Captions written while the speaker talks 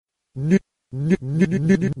New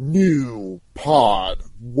Pod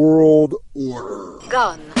World Order.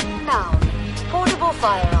 Gun. Noun. Portable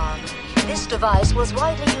firearm. This device was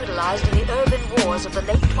widely utilized in the urban wars of the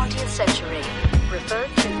late 20th century.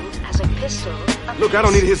 Referred to as a pistol. Look, I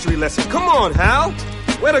don't need a history lesson. Come on, Hal.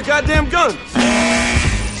 Where the goddamn guns?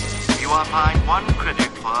 You are fined 1 credit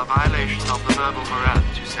for a violation of the verbal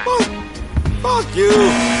morality statute. Fuck you.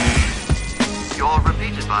 Your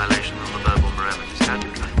repeated violation of the verbal morality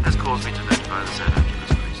statute has caused me to notify the San Angeles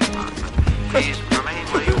Police Department. Please remain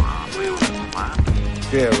where you are for your plan.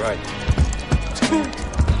 Yeah, right.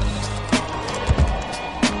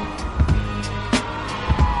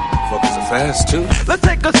 Fuckers are fast, too. Let's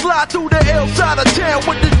take a slide through the L side of town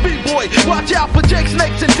with this B-boy. Watch out for Jake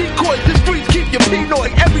Snakes and decoys. The streets keep you Pinoy.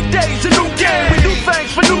 Every day's a new game. We do things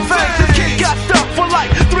for new things. This kid got stuff for like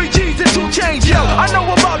 3 G's and 2 chains. Yo, I know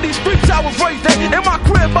about these streets I was raised in. In my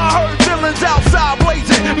crib I heard villains outside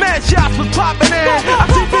blazing. Man, shots was popping in. I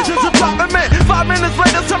see visions of popping men. 5 minutes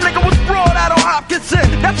later some nigga was sprawled out on Hopkinson.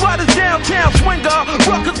 That's why this downtown swinger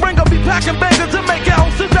Ruckus bringer be packing bangers and making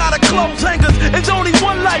houses out of clothes hangers. It's only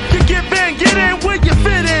one life to get in where you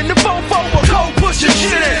fit in. The fofo will cold push your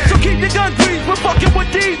shit in. So keep your gun greased. We're fucking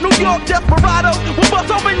with these New York desperados. We'll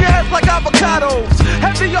bust open your heads like avocados.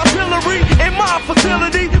 Heavy artillery in my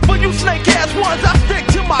facility. For you snake ass ones, I stick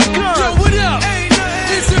to my guns. Yo, what up?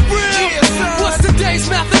 Is it real? Yeah, what's today's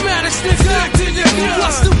mathematics, nigga?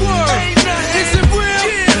 What's the word? Is it real?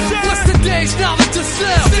 Yeah, what's today's knowledge to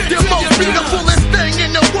sell? The most beautifulest thing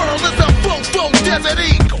in the world is a fofo desert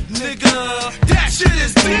eagle. Nigga, that shit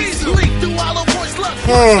is diesel. Leak through all the voice love.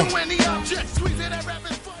 So any object, squeeze it at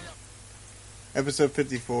rapid fire. Episode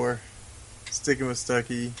 54, Sticking with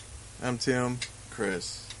Stucky. I'm Tim.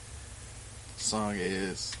 Chris. Song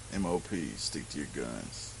is M.O.P. Stick to your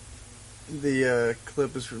guns. The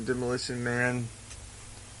clip is from Demolition Man.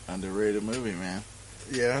 Underrated movie, man.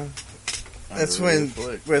 Yeah. That's Underrated when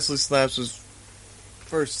flick. Wesley Snipes was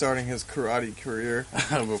first starting his karate career.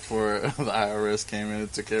 Before the IRS came in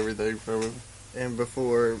and took everything from him. And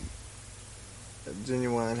before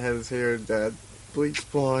Genuine had his hair dyed bleach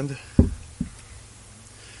blonde.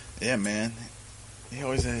 Yeah, man. He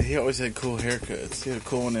always had cool haircuts. He had a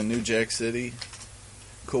cool one in New Jack City.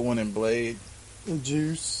 Cool one in Blade. And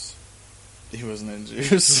Juice. He wasn't in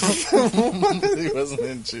Juice. He wasn't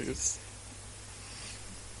in Juice.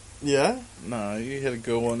 Yeah? No, he had a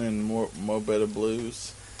good one in Mo Better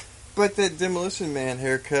Blues. But that Demolition Man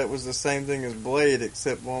haircut was the same thing as Blade,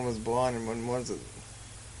 except one was blonde and one wasn't.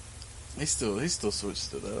 He still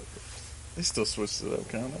switched it up. He still switched it up,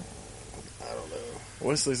 kind of. I don't know.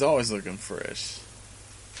 Wesley's always looking fresh.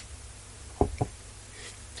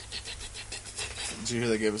 Did you hear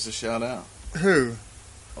they gave us a shout out? Who?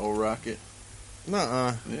 Old Rocket.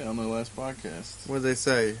 Nuh-uh. Yeah, on the last podcast. What'd they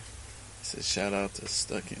say? He said shout out to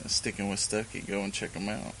Sticking with Stucky. Go and check them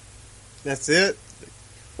out. That's it?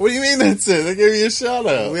 What do you mean that's it? They gave you a shout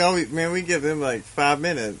out. We give them like 5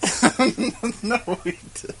 minutes. No, we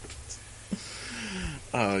didn't.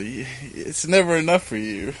 Oh, it's never enough for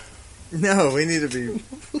you. No, we need to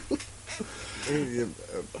be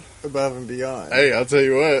above and beyond. Hey, I'll tell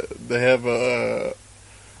you what.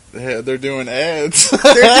 They're doing ads.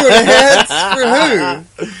 They're doing ads for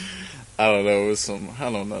who? I don't know. It was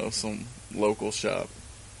some local shop.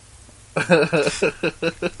 You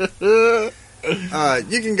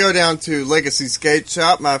can go down to Legacy Skate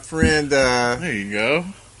Shop. My friend, there you go.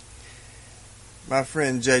 My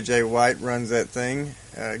friend JJ White runs that thing.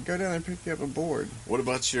 Go down there and pick you up a board. What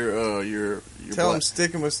about your Tell him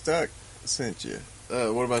Sticking with Stuck sent you.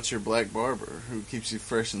 What about your black barber who keeps you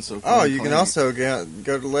fresh and so clean? Oh, you can also go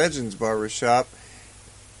to Legends Barbershop.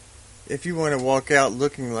 If you want to walk out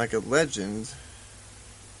looking like a legend,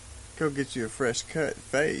 go get you a fresh cut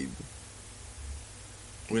fade.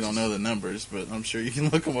 We don't know the numbers, but I'm sure you can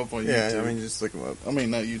look them up on YouTube. Yeah, I mean, just look them up. I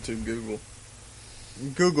mean, not YouTube, Google.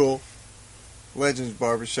 Google Legends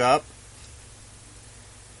Barbershop.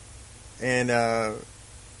 And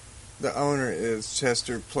the owner is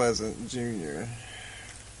Chester Pleasant Jr.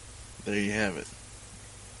 There you have it.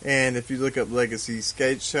 And if you look up Legacy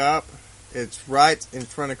Skate Shop, it's right in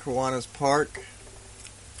front of Kiwanis Park.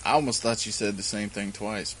 I almost thought you said the same thing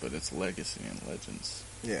twice, but it's Legacy and Legends.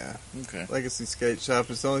 Yeah. Okay. Legacy Skate Shop.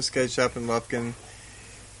 It's the only skate shop in Lufkin.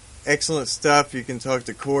 Excellent stuff. You can talk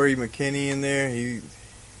to Corey McKinney in there. He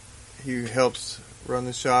helps run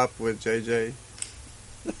the shop with JJ.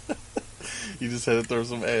 You just had to throw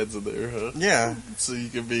some ads in there, huh? Yeah. So you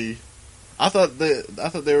could be. I thought they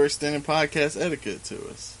were extending podcast etiquette to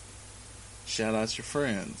us. Shout out your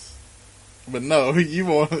friends. But no, you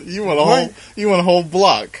want a whole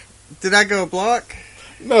block. Did I go block?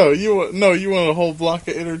 No, you want a whole block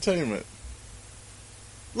of entertainment.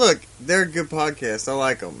 Look, they're a good podcast. I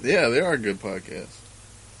like them. Yeah, they are a good podcast.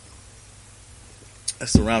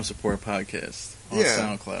 That's the Rhyme Support Podcast on Yeah.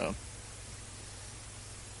 SoundCloud.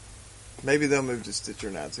 Maybe they'll move to Stitcher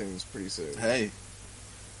and iTunes pretty soon. Hey,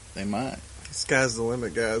 they might. Sky's the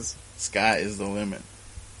limit, guys. Sky is the limit.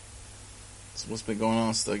 So what's been going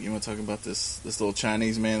on, Stuck? You want to talk about this little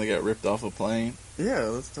Chinese man that got ripped off a plane? Yeah,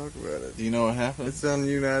 let's talk about it. Do you know what happened? It's on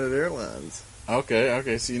United Airlines.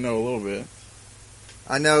 Okay, so you know a little bit.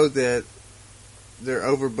 I know that they're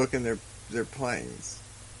overbooking their planes.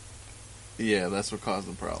 Yeah, that's what caused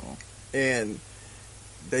the problem. And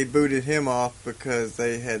they booted him off because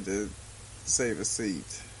they had to save a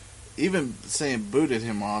seat. Even saying booted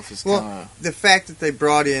him off is Well, kind of... the fact that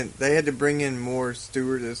they had to bring in more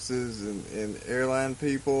stewardesses and airline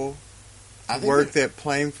people to work that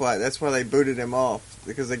plane flight. That's why they booted him off,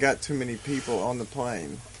 because they got too many people on the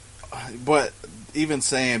plane. But even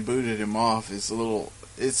saying booted him off is a little...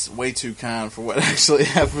 It's way too kind for what actually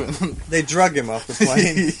happened. They drug him off the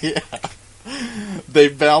plane. Yeah. They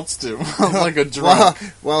bounced him like a drunk.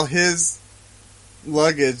 While his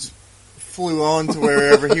luggage flew on to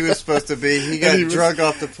wherever he was supposed to be, he got drug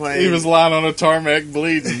off the plane. He was lying on a tarmac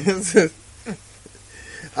bleeding.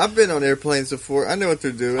 I've been on airplanes before. I know what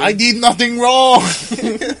they're doing. I did nothing wrong.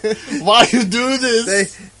 Why you do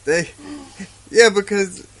this? Yeah,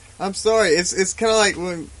 because I'm sorry. It's kind of like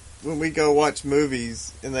when we go watch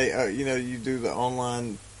movies and they, you do the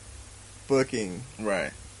online booking.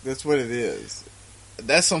 Right. That's what it is.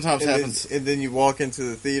 That sometimes happens. And then you walk into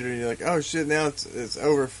the theater and you're like, oh shit, now it's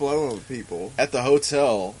overflowing with people. At the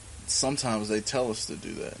hotel, sometimes they tell us to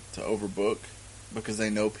do that, to overbook, because they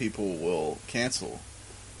know people will cancel.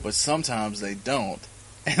 But sometimes they don't.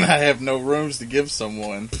 And I have no rooms to give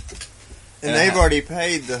someone. And they've already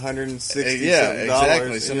paid the $160. Yeah,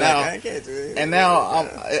 exactly. So now, I can't do it. And now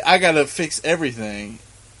I got to fix everything,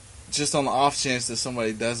 just on the off chance that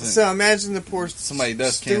somebody doesn't. So imagine the poor somebody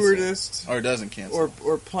does stewardess cancel, or doesn't cancel,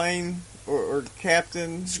 or plane or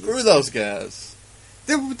captain. Screw those guys.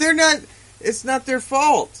 They're not. It's not their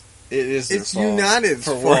fault. It is their it's fault. United's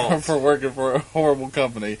fault for working for a horrible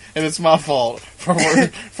company, and it's my fault for working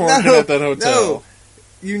at that hotel.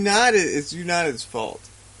 No, it's United's fault.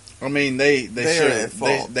 I mean, they are should. at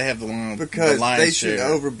fault. They have the line because the they should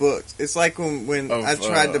have overbooked. It's like when I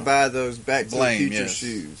tried to buy those Back to the Future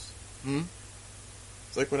shoes.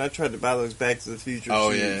 It's like when I tried to buy those Back to the Future shoes.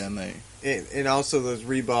 Oh yeah, and also those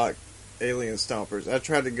Reebok Alien Stompers. I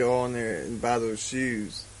tried to go on there and buy those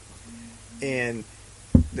shoes, and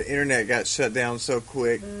the internet got shut down so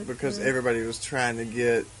quick because everybody was trying to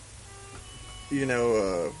get,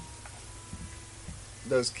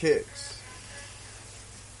 those kicks.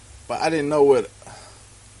 But I didn't know what.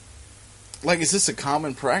 Like, is this a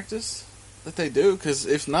common practice that they do? Because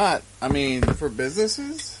if not, I mean, for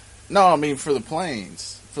businesses? No, I mean for the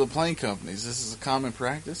planes, for the plane companies. This is a common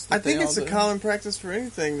practice. I think it's a common practice for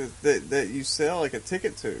anything that you sell like a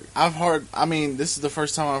ticket to. I've heard. I mean, this is the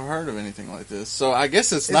first time I've heard of anything like this. So I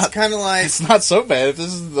guess it's not kind of like it's not so bad if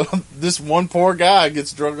this is this one poor guy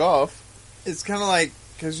gets drug off. It's kind of like.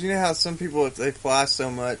 Because you know how some people, if they fly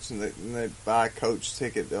so much and they buy a coach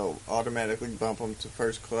ticket, they'll automatically bump them to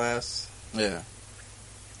first class? Yeah.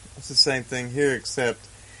 It's the same thing here, except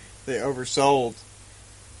they oversold.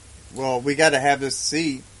 Well, we got to have this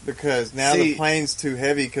seat because now the plane's too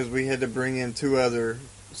heavy because we had to bring in 2 other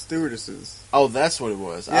stewardesses. Oh, that's what it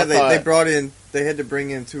was. Yeah, they had to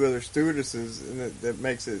bring in 2 other stewardesses, and that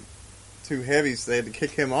makes it too heavy, so they had to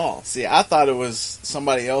kick him off. See, I thought it was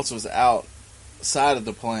somebody else was out. Side of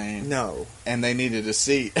the plane. No. And they needed a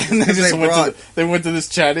seat. And they went to this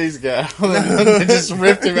Chinese guy. They just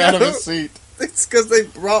ripped him out of his seat. It's because they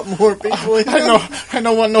brought more people in. I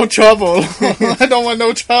don't want no trouble. I don't want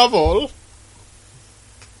no trouble.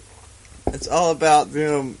 It's all about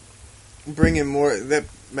them bringing more. That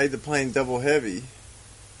made the plane double heavy.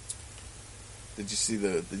 Did you see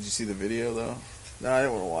the video though? No, I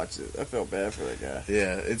didn't want to watch it. I felt bad for that guy.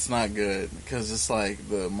 Yeah, it's not good because it's like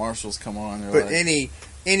the marshals come on. But like,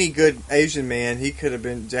 any good Asian man, he could have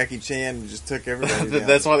been Jackie Chan and just took everybody down.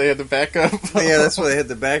 That's why they had the backup. Yeah, that's why they had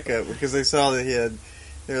the backup because they saw that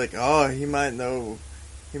they're like, oh, he might know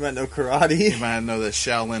karate. He might know the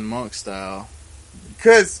Shaolin monk style.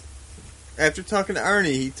 Because after talking to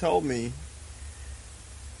Ernie, he told me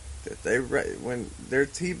that when their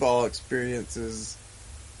T-ball experiences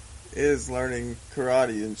is learning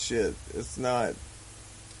karate and shit. It's not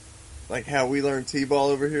like how we learn T-ball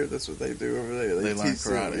over here. That's what they do over there. They learn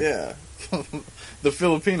karate. Yeah. The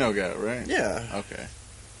Filipino guy, right? Yeah. Okay.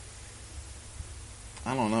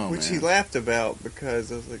 I don't know, which man. he laughed about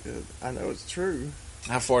because I was like, I know it's true.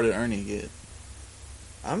 How far did Ernie get?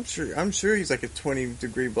 I'm sure he's like a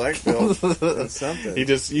 20-degree black belt or something. You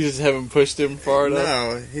just haven't pushed him far enough?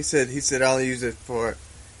 No, he said I'll use it for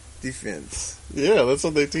defense. Yeah, that's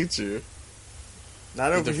what they teach you. Not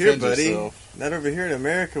To over here, defend buddy. yourself. Not over here in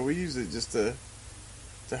America. We use it just to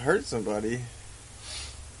hurt somebody.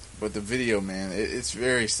 But the video, man, it's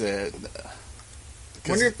very sad.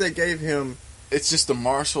 Wonder if they gave him. It's just the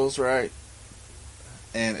marshals, right?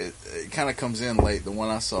 And it kind of comes in late. The one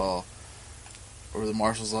I saw, where the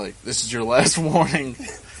marshal's like, "This is your last warning,"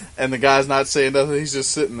 and the guy's not saying nothing. He's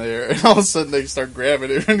just sitting there, and all of a sudden they start grabbing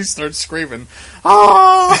him, and he starts screaming,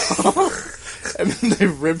 "Ah!" And then they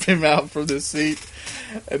rip him out from the seat,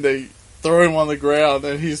 and they throw him on the ground,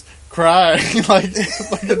 and he's crying like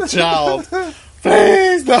a child.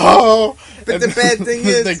 Please, no! But And the bad thing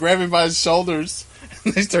is, they grab him by his shoulders,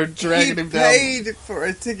 and they start dragging he him down. paid for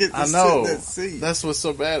a ticket to I sit know. in that seat. That's what's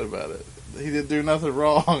so bad about it. He didn't do nothing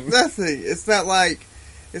wrong. Nothing. It's not like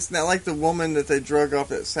the woman that they drug off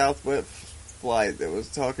that Southwest flight that was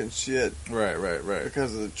talking shit Right.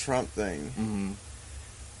 because of the Trump thing. Mm-hmm.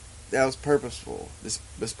 That was purposeful. This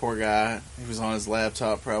poor guy, he was on his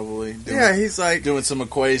laptop probably. He's like doing some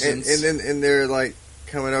equations. and they're like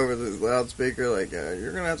coming over the loudspeaker like,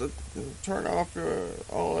 you're gonna have to turn off your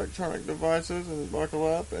all electronic devices and buckle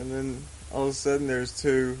up. And then all of a sudden there's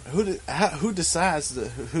two. Who decides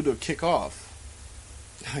who to kick off?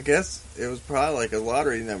 I guess it was probably like a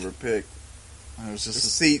lottery number pick. It was just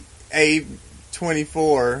Seat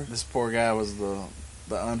A24. this poor guy was the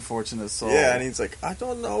unfortunate soul. Yeah, and he's like, I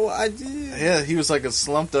don't know what I did. Yeah, he was like a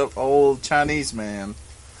slumped up old Chinese man.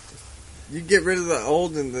 You get rid of the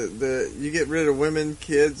old and you get rid of women,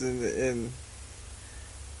 kids, and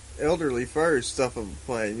elderly first stuff of a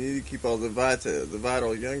plane. You need to keep all the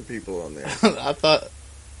vital young people on there. I thought,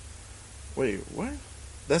 wait, what?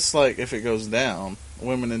 That's like if it goes down,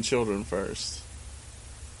 women and children first.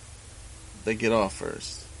 They get off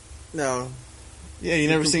first. No, Yeah, you it's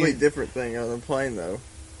never a seen. complete different thing on the plane though.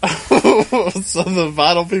 So the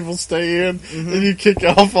vital people stay in, and you kick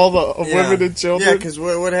off all the women and children. Yeah, because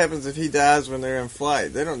what happens if he dies when they're in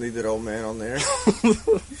flight? They don't need that old man on there.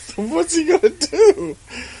 What's he gonna do?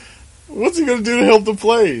 What's he gonna do to help the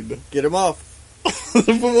plane? Get him off. But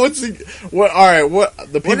what's he? What? All right. What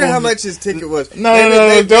the people? Wonder how much his ticket was.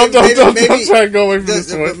 No, don't try to go away from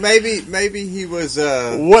this one. But maybe he was.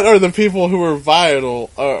 What are the people who are vital?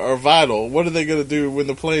 Are vital? What are they going to do when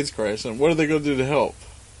the plane's crashing? What are they going to do to help?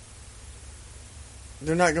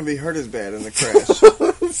 They're not going to be hurt as bad in the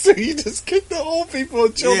crash. So you just kick the old people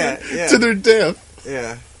and children Yeah. to their death.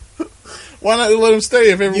 Yeah. Why not let them stay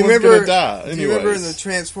if everyone's going to die? Do you remember in the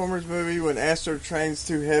Transformers movie when Astro Train's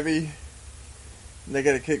too heavy? And they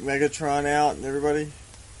got to kick Megatron out and everybody?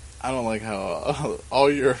 I don't like how all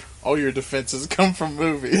your defenses come from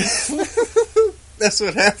movies. That's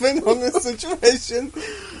what happened on this situation.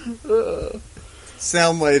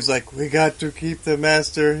 Soundwave's like, we got to keep the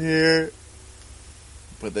master here.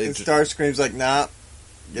 But they And Starscream's like, nah,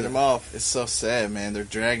 get him off. It's so sad, man. They're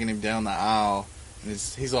dragging him down the aisle. And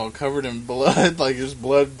he's all covered in blood, like there's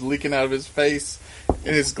blood leaking out of his face.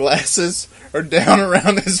 And his glasses are down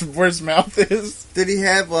around where his mouth is. Did he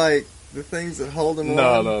have, like, the things that hold him on?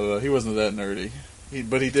 No. He wasn't that nerdy.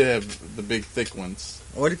 But he did have the big, thick ones.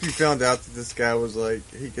 What if you found out that this guy was like,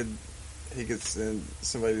 he could send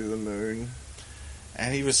somebody to the moon?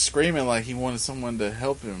 And he was screaming like he wanted someone to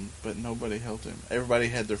help him, but nobody helped him. Everybody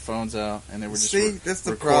had their phones out, and they were just that's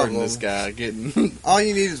the recording problem. this guy getting All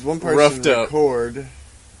you need is one person roughed to up. record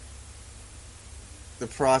the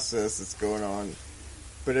process that's going on.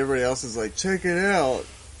 But everybody else is like, check it out.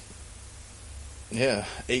 Yeah,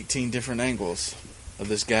 18 different angles of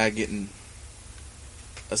this guy getting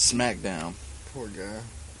a smackdown. Poor guy.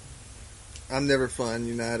 I'm never flying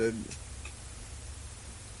United.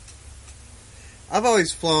 I've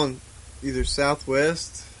always flown either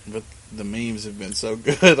Southwest. But the memes have been so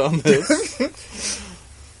good on this.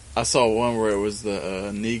 I saw one where it was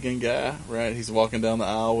the Negan guy, right? He's walking down the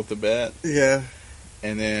aisle with the bat. Yeah.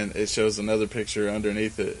 And then it shows another picture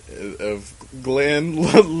underneath it of Glenn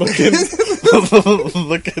looking at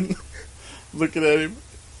him.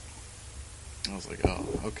 I was like, oh,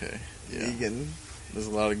 okay. Yeah. Negan. There's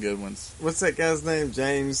a lot of good ones. What's that guy's name?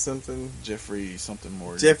 James something? Jeffrey something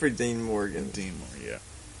Morgan. Jeffrey Dean Morgan. Dean Morgan, yeah.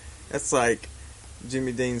 That's like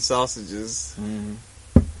Jimmy Dean sausages. Mm-hmm.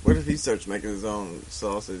 What if he starts making his own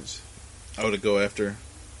sausage? Oh, to go after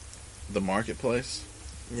the marketplace?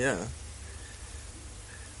 Yeah.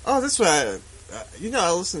 Oh, that's why.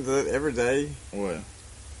 I listen to it every day What?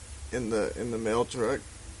 in the mail truck.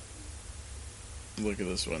 Look at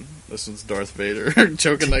this one. This one's Darth Vader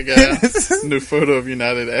choking that guy. New photo of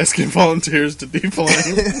United asking volunteers to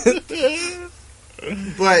deplane.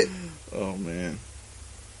 But Oh man.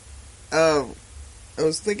 I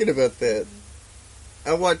was thinking about that.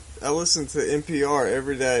 I listen to NPR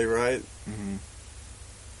every day, right? Mm-hmm.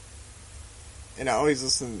 And I always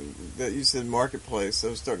listen. That you said Marketplace. I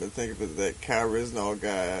was starting to think about that Kyle Rizal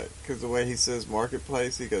guy because the way he says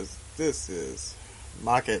Marketplace, he goes, "This is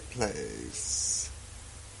Marketplace."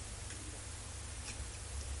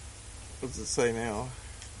 What's it say now?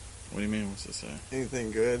 What do you mean? What's it say?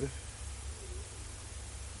 Anything good?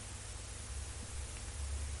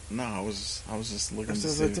 No, I was just looking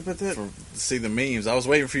Just to looked up at that. see the memes. I was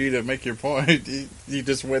waiting for you to make your point. You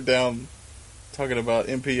just went down talking about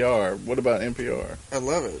NPR. What about NPR? I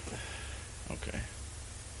love it. Okay.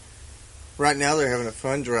 Right now they're having a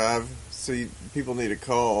fund drive, so people need to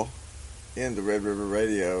call into Red River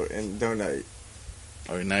Radio and donate.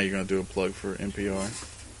 Oh, now you're gonna do a plug for NPR.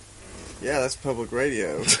 Yeah, that's public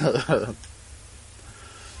radio.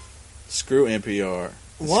 Screw NPR.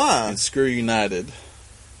 Why? And screw United.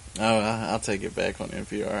 Oh, I'll take it back on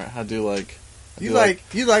NPR. I do like. You like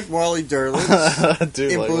Wally Derlitz I do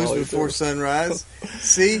in like Blues Wally Before Derlitz. Sunrise.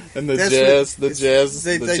 See, And the that's jazz, what- the jazz,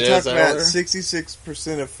 They, the they jazz talk hour. about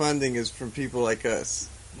 66% of funding is from people like us.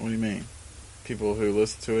 What do you mean? People who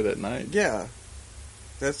listen to it at night? Yeah,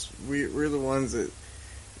 we're the ones that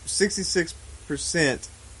 66%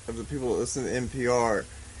 of the people that listen to NPR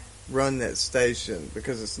run that station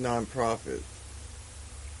because it's nonprofit.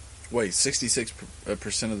 Wait,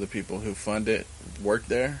 66% of the people who fund it work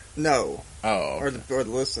there? No, Oh, okay. or the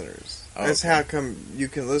listeners. Oh, That's okay. how come you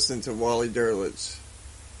can listen to Wally Derlitz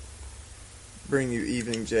bring you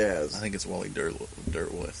evening jazz. I think it's Wally Derwith. It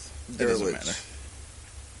doesn't Derlich. matter.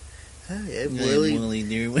 Hi, I'm Willie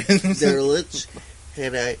Derlich,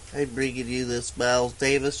 and I'm bringing you this Miles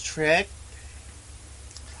Davis track.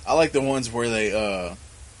 I like the ones where they,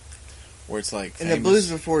 where it's like And famous, the Blues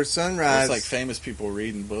Before where Sunrise. it's like famous people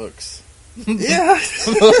reading books. Yeah.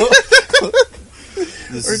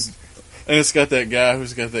 And it's got that guy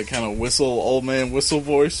who's got that kind of old man whistle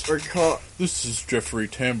voice. This is Jeffrey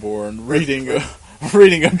Tamborn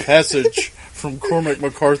reading a passage from Cormac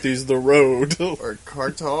McCarthy's The Road. Or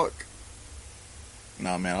Car Talk.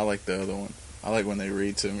 Nah, man, I like the other one. I like when they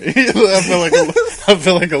read to me. I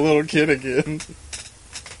feel like a little kid again.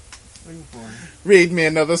 Read me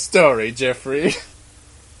another story, Jeffrey.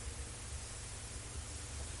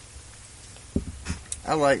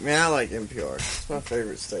 I like NPR. It's my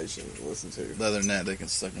favorite station to listen to. Other than that, they can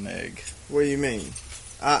suck an egg. What do you mean?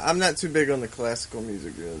 I'm not too big on the classical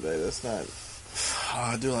music during the day. That's not.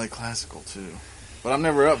 Oh, I do like classical too, but I'm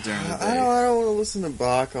never up during the I day. don't want to listen to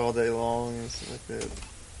Bach all day long and stuff like that.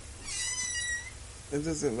 It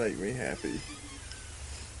doesn't make me happy.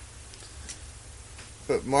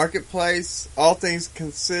 But Marketplace, all things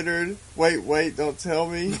considered. Wait, don't tell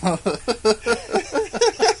me.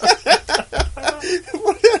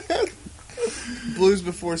 Blues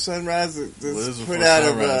Before Sunrise that's Blues put Before out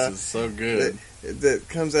Sunrise of is so good. that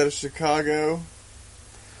comes out of Chicago.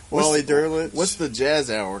 What's Wally the- Derlich. What's the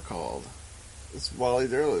jazz hour called? It's Wally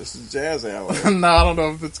Derlich. It's Jazz Hour. No, I don't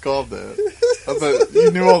know if it's called that. I thought you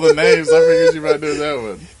knew all the names. I figured you might know that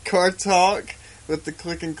one. Car Talk with the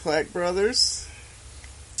Click and Clack brothers.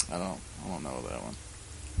 I don't know that one.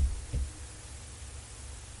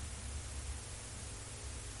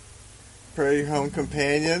 Prairie Home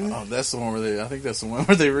Companion. Oh, that's the one where I think that's the one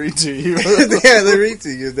where they read to you. Yeah, they read to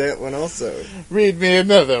you that one also. Read me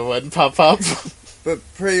another one, Pop Pop. But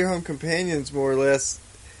Prairie Home Companion's more or less.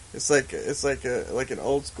 It's like an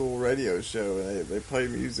old school radio show, and they play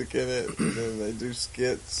music in it, and then they do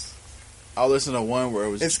skits. I'll listen to one where it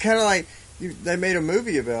was. It's kind of like they made a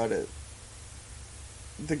movie about it.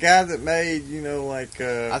 The guy that made,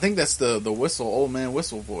 I think that's the old man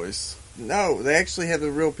whistle voice. No, they actually had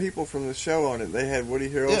the real people from the show on it. They had Woody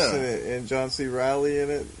Harrelson and John C. Reilly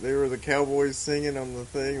in it. They were the cowboys singing on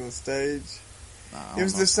the stage. It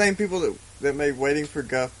was the same people that made Waiting for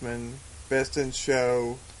Guffman, Best in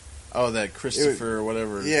Show. Oh, that Christopher or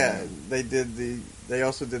whatever. Yeah, they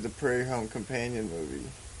also did the Prairie Home Companion movie.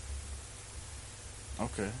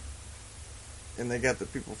 Okay. And they got the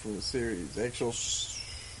people from the series,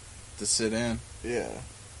 to sit in. Yeah.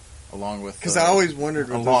 Along with... Because I always wondered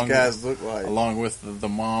what those guys look like. Along with the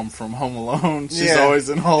mom from Home Alone. She's Yeah. always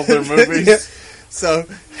in all of their movies. Yeah. So...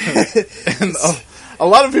 And a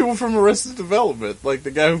lot of people from Arrested Development. Like the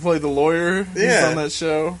guy who played the lawyer. He's Yeah. on that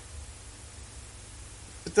show.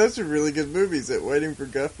 But those are really good movies, that Waiting for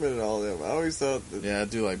Guffman and all of them. I always thought that Yeah, I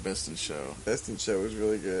do like Best in Show. Best in Show was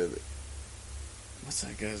really good. What's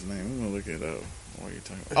that guy's name? I'm going to look it up. What are you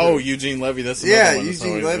talking about? Oh, Eugene Levy. That's another Yeah, one that's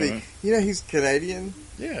Eugene always Levy. doing it. You know he's Canadian?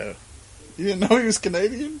 Yeah. You didn't know he was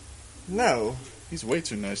Canadian? No. He's way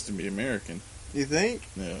too nice to be American. You think?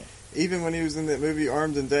 Yeah. Even when he was in that movie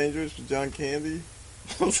Armed and Dangerous with John Candy?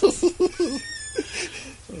 That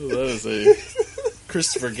is a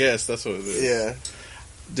Christopher Guest. That's what it is. Yeah.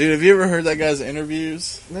 Dude, have you ever heard that guy's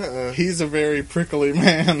interviews? Nuh-uh. He's a very prickly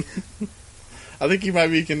man. I think he might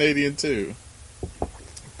be Canadian too.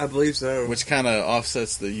 I believe so. Which kind of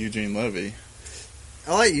offsets the Eugene Levy.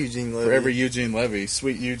 I like Eugene Levy. For every Eugene Levy,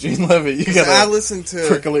 sweet Eugene Levy, you got I listened to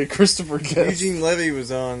prickly Christopher Guest. Eugene Levy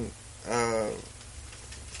was on.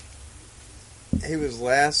 He was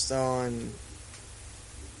last on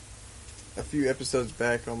a few episodes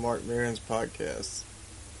back on Mark Maron's podcast.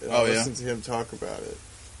 And I listened to him talk about it,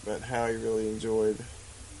 about how he really enjoyed.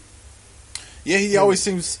 Yeah, he always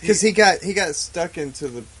seems because he got stuck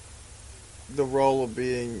into the role of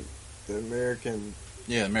being the American.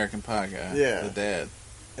 Yeah, American Pie guy. Yeah, the dad.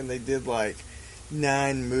 And they did like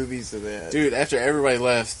 9 movies of that. Dude, after everybody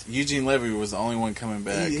left, Eugene Levy was the only one coming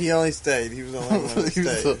back. He only stayed. He was the only one that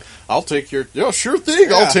stayed. I'll take your... Yeah, sure thing.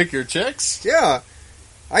 Yeah. I'll take your checks. Yeah.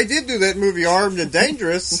 I did do that movie Armed and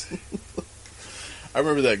Dangerous. I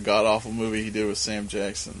remember that god-awful movie he did with Sam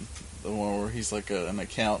Jackson. The one where he's like an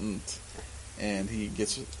accountant and he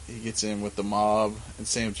gets in with the mob and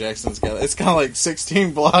Sam Jackson's got... It's kind of like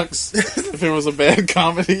 16 Blocks if it was a bad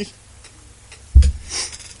comedy.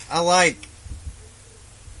 I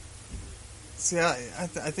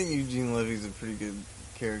think Eugene Levy's a pretty good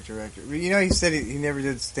character actor. You know, he said he never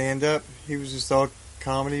did stand-up. He was just all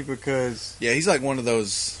comedy because... Yeah, he's like one of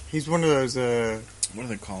those... He's one of those... what do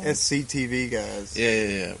they call them? SCTV guys.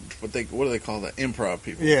 Yeah. What do they call that? Improv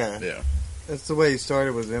people. Yeah. That's the way he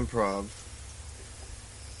started, was improv.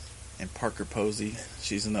 And Parker Posey.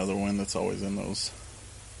 She's another one that's always in those.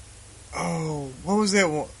 Oh, what was that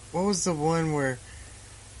one? What was the one where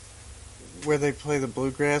they play the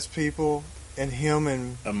bluegrass people and him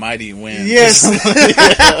and A Mighty Wind? Yes.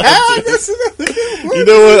 That's another good one. You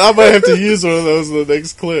know what? I might have to use one of those in the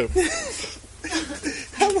next clip.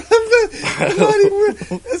 I love that. Mighty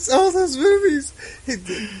Wind. That's all those movies.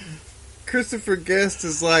 Christopher Guest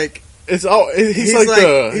is like... It's all... He's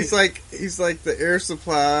like the Air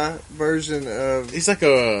Supply version of... He's like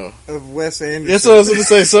of Wes Anderson. That's what I was going to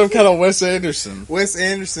say. Some kind of Wes Anderson. Wes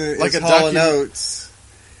Anderson like is Hall & Oates.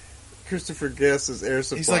 Christopher Guest is Air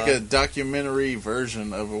Supply. He's like a documentary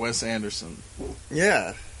version of Wes Anderson.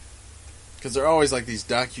 Yeah. Because they're always like these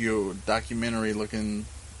documentary looking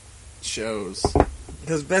shows.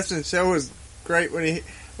 Because Best in Show was great when they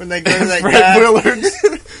go to that Fred guy. Willard.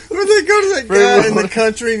 When they go to that Fred guy in Willard. the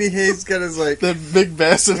country and he's got his like... The big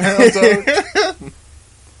basset hound dog.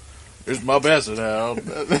 Here's my basset hound.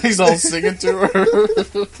 He's all singing to her.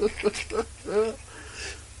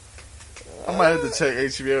 I might have to check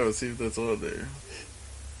HBO and see if that's on there.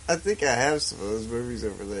 I think I have some of those movies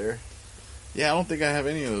over there. Yeah, I don't think I have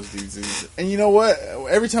any of those DVDs. And you know what?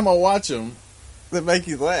 Every time I watch them, they make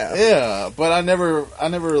you laugh. Yeah, but I never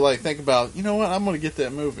like think about, you know what? I'm going to get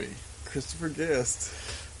that movie. Christopher Guest.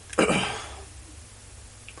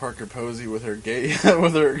 Parker Posey with her gay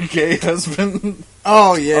husband.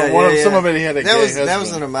 Oh yeah, Some of it he had a gay husband. That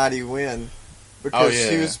was in A Mighty Wind because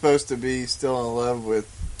she was supposed to be still in love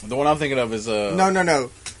with. The one I'm thinking of is No.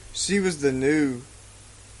 She was the new.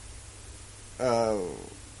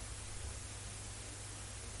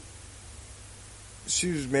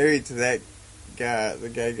 She was married to that guy, the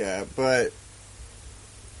gay guy, but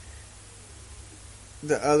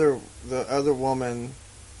the other woman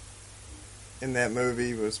in that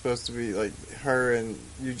movie was supposed to be like her and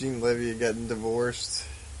Eugene Levy had gotten divorced,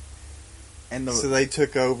 and so they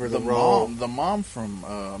took over the role. The mom from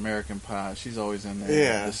American Pie, she's always in there.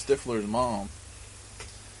 Yeah, the Stifler's mom.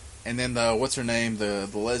 And then what's her name? The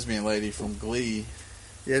lesbian lady from Glee.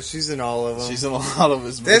 Yeah, she's in all of them. She's in a lot of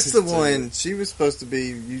his movies. That's the one. She was supposed to be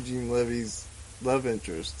Eugene Levy's love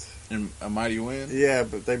interest in A Mighty Wind. Yeah,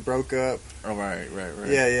 but they broke up. Oh, right.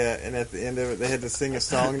 Yeah, and at the end of it, they had to sing a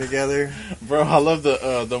song together. Bro, I love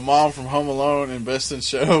the mom from Home Alone and Best in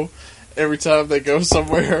Show. Every time they go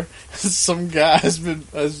somewhere, some guy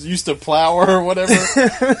has used to plow her or whatever,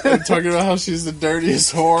 and talking about how she's the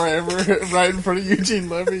dirtiest whore ever, right in front of Eugene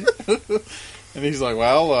Levy. And he's like,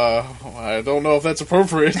 well, I don't know if that's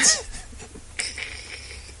appropriate.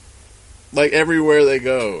 Like, everywhere they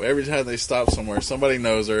go, every time they stop somewhere, somebody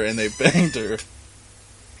knows her, and they banged her.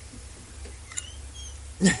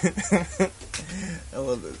 I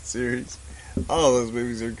love that series. All those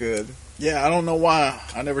movies are good. Yeah, I don't know why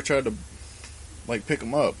I never tried to, like, pick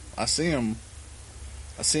them up. I see them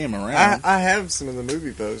I see him around. I have some of the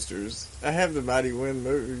movie posters. I have the Mighty Wind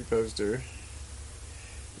movie poster.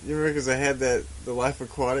 You remember because I had the Life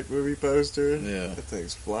Aquatic movie poster? Yeah. That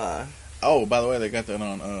thing's fly. Oh, by the way, they got that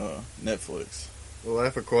on Netflix. The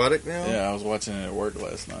Life Aquatic now? Yeah, I was watching it at work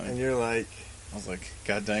last night. And you're like... I was like,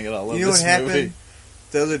 God dang it, I love you know this what happened? movie.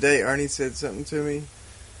 The other day, Ernie said something to me.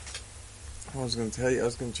 I was going to tell you. I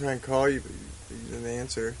was going to try and call you, but you didn't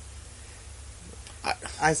answer.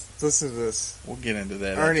 I listen to this. We'll get into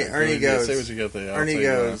that. Ernie goes. Say what you got there. Ernie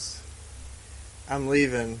goes. I'm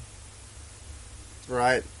leaving.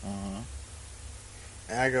 Right.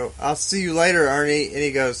 And I go, I'll see you later, Ernie. And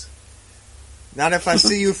he goes, not if I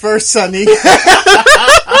see you first, Sonny. I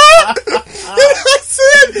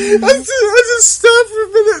just stopped for a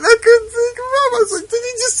minute. I couldn't think of him. I was like, did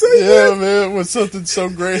he just say that? Yeah, man. When something so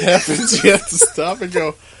great happens, you have to stop and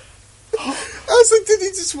go. I was like, did he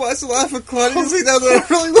just watch Life Aquatic? He's like, no, I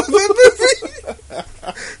really love that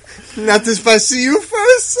movie. Not if I see you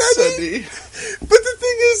first, Sonny. But the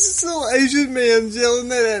thing is, this little Asian man yelling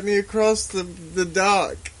that at me across the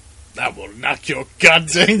dock. I will knock your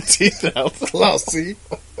goddamn teeth out, Lassie.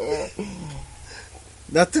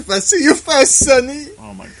 Not if I see you first, Sonny.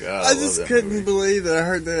 Oh my god! I just couldn't believe that I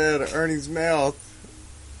heard that out of Ernie's mouth,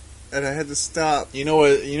 and I had to stop. You know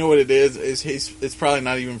what? You know what it is? It's probably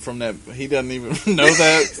not even from that. He doesn't even know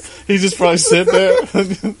that. He just probably said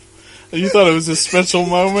that. You thought it was a special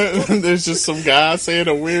moment, and there's just some guy saying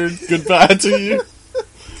a weird goodbye to you.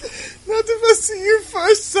 Not if I see you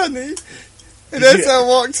first, Sonny. And as I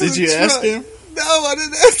walked to the truck. Did you ask him? No, I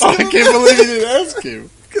didn't ask him. I can't believe you didn't ask him.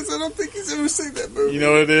 Because I don't think he's ever seen that movie. You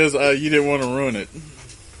know what it is? You didn't want to ruin it.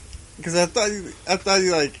 Because I thought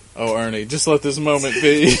you like... Oh, Ernie, just let this moment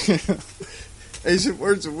be. Asian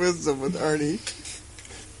words of wisdom with Ernie.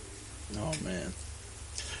 Oh, man.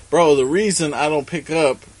 Bro, the reason I don't pick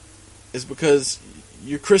up is because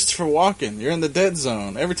you're Christopher Walken. You're in the dead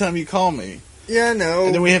zone every time you call me. Yeah, I know.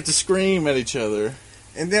 And then we have to scream at each other.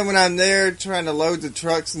 And then when I'm there trying to load the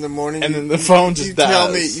trucks in the morning, and then the phone just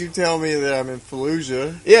dies. You tell me that I'm in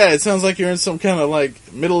Fallujah. Yeah, it sounds like you're in some kind of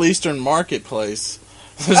like Middle Eastern marketplace.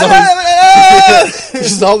 There's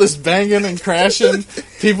all this banging and crashing,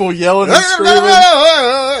 people yelling and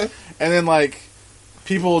screaming, and then like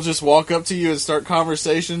people will just walk up to you and start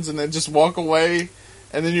conversations, and then just walk away.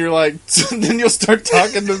 And then you're like, then you'll start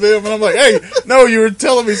talking to them, and I'm like, hey, no, you were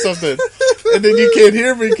telling me something, and then you can't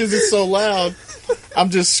hear me because it's so loud. I'm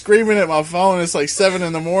just screaming at my phone. It's like 7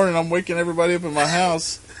 a.m. I'm waking everybody up in my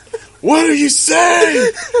house. What are you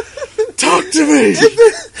saying? Talk to me.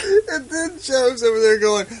 And then Joe's over there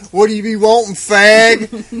going, what do you be wanting, fag?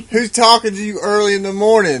 Who's talking to you early in the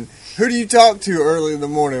morning? Who do you talk to early in the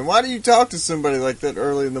morning? Why do you talk to somebody like that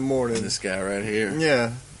early in the morning? This guy right here.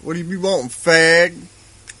 Yeah. What do you be wanting, fag?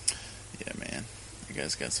 Yeah, man. You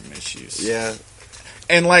guys got some issues. Yeah.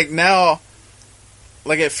 And like now,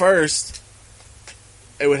 like at first,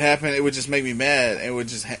 it would happen. It would just make me mad. I would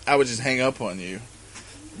just hang up on you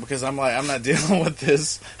because I'm like, I'm not dealing with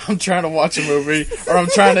this. I'm trying to watch a movie or I'm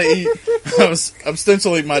trying to eat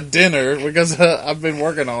ostensibly my dinner because I've been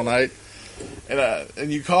working all night.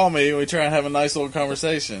 And you call me and we try and have a nice little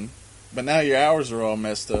conversation. But now your hours are all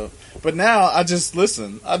messed up. But now I just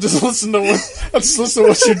listen. I just listen to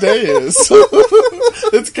what your day is.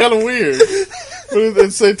 It's kind of weird, but at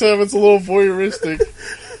the same time, it's a little voyeuristic.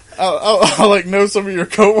 I like know some of your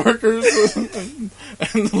coworkers and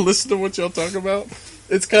listen to what y'all talk about.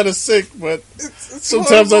 It's kind of sick, but it's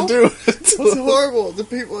sometimes horrible. I do. It's horrible. The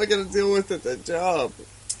people I got to deal with at that job.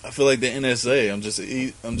 I feel like the NSA. I'm just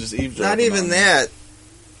eavesdropping. Not even that.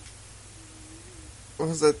 What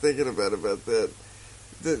was I thinking about that?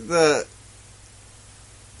 The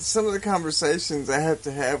some of the conversations I have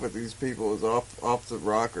to have with these people is off the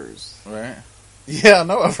rockers. Right. Yeah,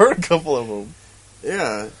 no, I've heard a couple of them.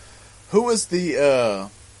 Yeah. Who was that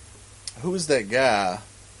guy?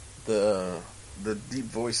 The deep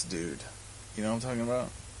voice dude. You know what I'm talking about?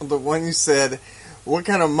 The one you said, what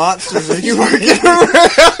kind of monsters are you working around?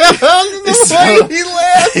 He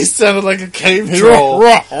laughed. He sounded like a cave troll.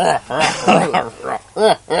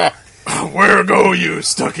 Where go you,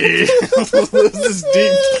 Stucky? This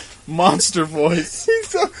deep monster voice.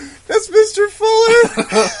 That's Mr.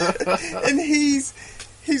 Fuller. And he's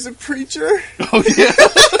a preacher. Oh, yeah.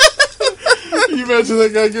 Can you imagine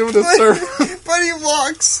that guy giving a sermon? But he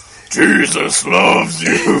walks. Jesus loves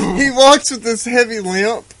you. He walks with this heavy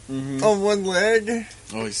limp on one leg.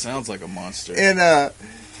 Oh, he sounds like a monster. And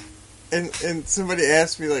somebody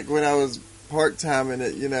asked me, like, when I was part-time in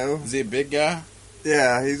it, you know. Is he a big guy?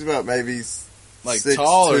 Yeah, he's about maybe like 6'2",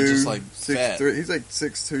 tall or just like 6'3". fat? He's like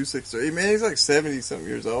 6'2", 6'3". Man, he's like 70-something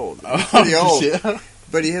years old. He's Oh, pretty old. Yeah.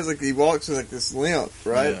 But he walks with like this limp,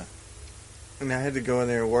 right? Yeah. And I had to go in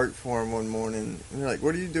there and work for him one morning. And they're like,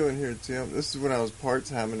 "What are you doing here, Tim?" This is when I was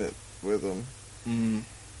part-timing it with him. Mm.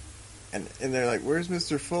 And they're like, "Where's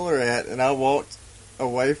Mr. Fuller at?" And I walked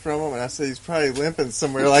away from him, and I said, "He's probably limping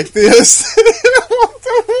somewhere like this." And I walked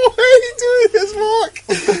away doing his walk.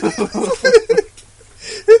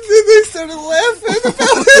 And then they started laughing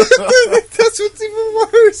about it. That's what's even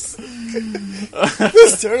worse. They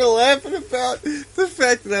started laughing about the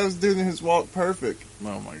fact that I was doing his walk perfect.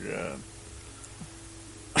 Oh my god.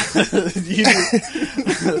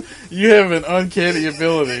 You have an uncanny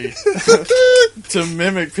ability to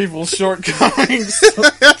mimic people's shortcomings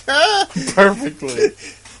perfectly.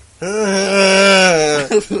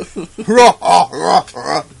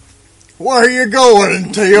 Where are you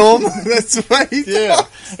going, Tim? That's what he Yeah,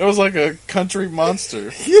 it was like a country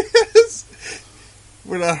monster. Yes.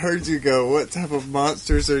 When I heard you go, "What type of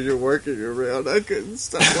monsters are you working around?" I couldn't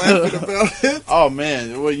stop laughing about it. Oh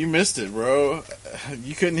man, well you missed it, bro.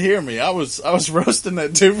 You couldn't hear me. I was roasting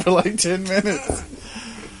that dude for like 10 minutes.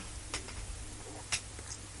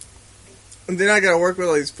 And then I got to work with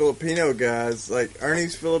all these Filipino guys. Like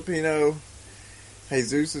Ernie's Filipino,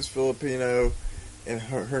 Jesus is Filipino, and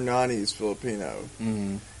Hernani is Filipino.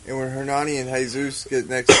 Mm-hmm. And when Hernani and Jesus get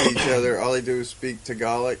next to each other, all they do is speak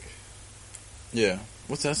Tagalog. Yeah.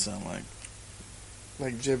 What's that sound like?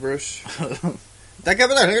 Like gibberish.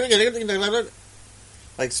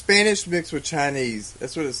 Like Spanish mixed with Chinese.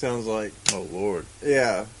 That's what it sounds like. Oh, Lord.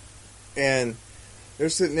 Yeah. And they're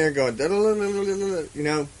sitting there going, you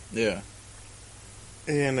know? Yeah.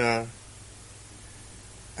 And I'm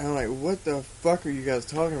like, what the fuck are you guys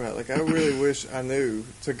talking about? Like, I really wish I knew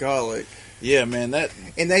Tagalog. Yeah, man, that...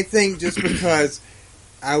 And they think just because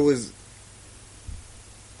I was,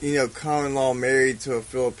 common law married to a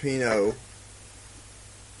Filipino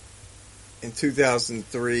in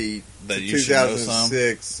 2003 that to you should know some?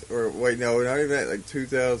 2006, or wait, no, not even that, like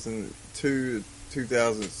 2002 to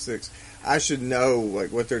 2006. I should know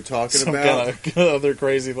like what they're talking some about. Kind of other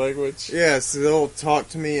crazy language. Yeah, so they'll talk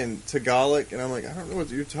to me in Tagalog, and I'm like, I don't know what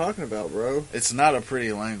you're talking about, bro. It's not a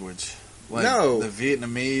pretty language. Like, no, the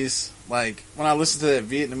Vietnamese. Like when I listen to that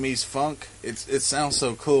Vietnamese funk, it sounds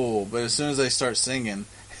so cool. But as soon as they start singing,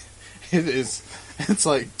 it's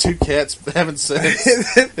like two cats having sex.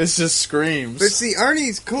 It's just screams. But see,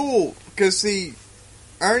 Ernie's cool because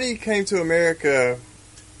Ernie came to America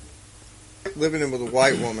living in with a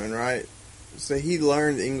white woman, right? So he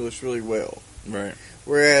learned English really well. Right.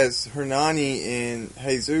 Whereas Hernani and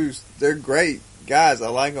Jesus, they're great guys. I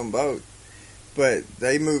like them both. But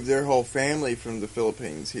they moved their whole family from the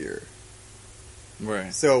Philippines here.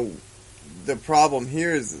 Right. So the problem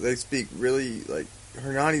here is that they speak really, like,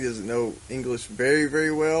 Hernani doesn't know English very,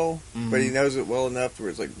 very well, but he knows it well enough where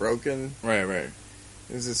it's, like, broken. Right, right.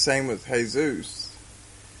 It's the same with Jesus.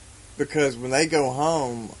 Because when they go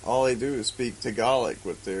home, all they do is speak Tagalog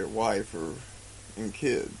with their wife and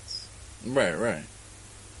kids. Right, right.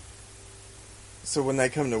 So when they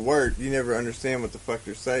come to work, you never understand what the fuck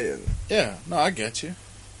they're saying. Yeah, no, I get you.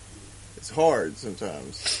 It's hard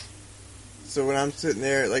sometimes. So when I'm sitting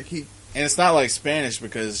there, like And it's not like Spanish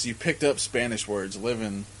because you picked up Spanish words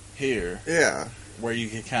living here. Yeah. Where you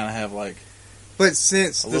can kind of have like... But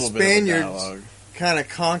since the Spaniards kind of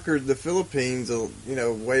conquered the Philippines,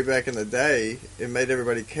 way back in the day, it made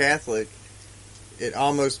everybody Catholic, it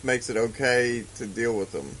almost makes it okay to deal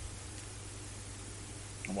with them.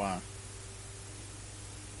 Why?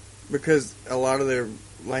 Because a lot of their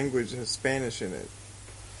language has Spanish in it.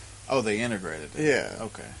 Oh, they integrated it. Yeah.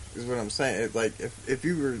 Okay. Is what I'm saying. It, like, if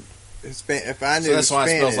you were Hispanic, if I knew so that's Spanish...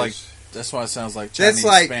 Why it smells like, that's why it sounds like Chinese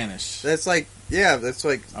Spanish. That's like, yeah,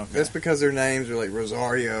 that's because their names are like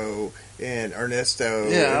Rosario and Ernesto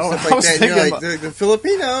and stuff like that. And you're like, the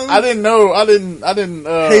Filipinos. I didn't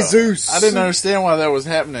Jesus. I didn't understand why that was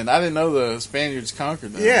happening. I didn't know the Spaniards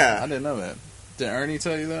conquered them. Yeah. I didn't know that. Did Ernie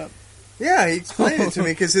tell you that? Yeah, he explained it to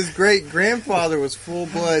me because his great-grandfather was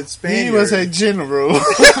full-blood Spaniard. He was a general.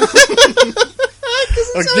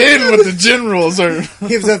 Again with the generals.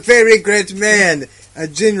 He was a very great man. A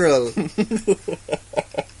general.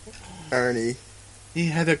 Ernie. He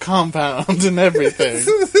had a compound and everything.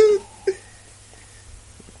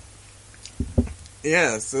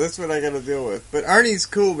 Yeah, so that's what I got to deal with. But Ernie's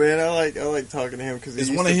cool, man. I like talking to him because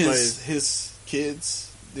he's one of his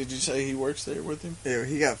kids. Did you say he works there with him? Yeah,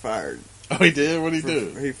 he got fired. Oh, he did? What did he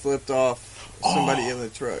do? He flipped off somebody in the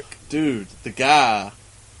truck. Dude, the guy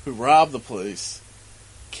who robbed the place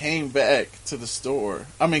came back to the store.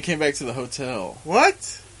 Came back to the hotel.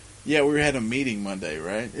 What? Yeah, we had a meeting Monday,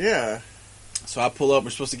 right? Yeah. So I pull up.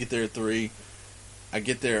 We're supposed to get there at 3. I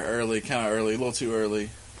get there early, kind of early, a little too early.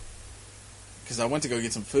 Because I went to go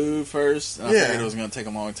get some food first, and I figured it was going to take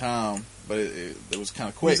a long time, but it was kind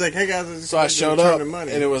of quick. He's like, hey guys, so I showed up, and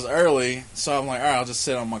it was early, so I'm like, all right, I'll just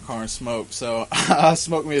sit on my car and smoke. So I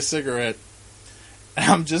smoked me a cigarette, and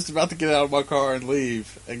I'm just about to get out of my car and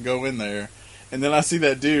leave and go in there. And then I see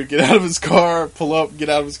that dude get out of his car, pull up, get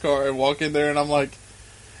out of his car, and walk in there, and I'm like,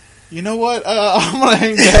 you know what? I'm going to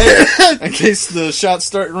hang back in case the shots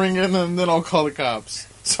start ringing, and then I'll call the cops.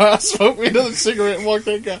 So I smoked me another cigarette and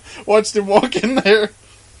watched him walk in there,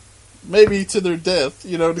 maybe to their death,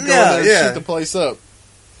 to go in there and shoot the place up.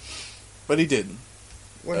 But he didn't.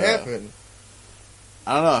 What happened?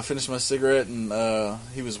 I don't know. I finished my cigarette, and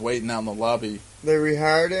he was waiting out in the lobby. They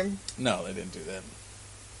rehired him? No, they didn't do that.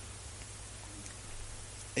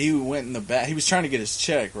 He went in the back. He was trying to get his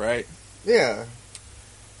check, right? Yeah.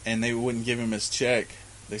 And they wouldn't give him his check.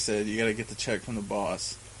 They said, you got to get the check from the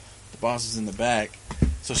boss. The boss is in the back.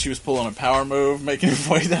 So she was pulling a power move, making him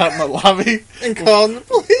wait out in the lobby. And calling the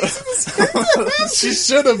police. She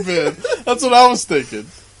should have been. That's what I was thinking.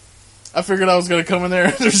 I figured I was going to come in there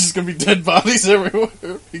and there's just going to be dead bodies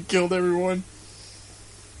everywhere. He killed everyone.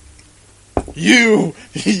 You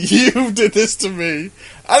did this to me.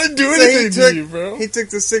 I didn't do anything to you, bro. He took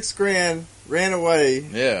the $6,000, ran away.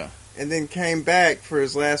 Yeah. And then came back for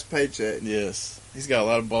his last paycheck. Yes. He's got a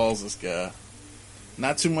lot of balls, this guy.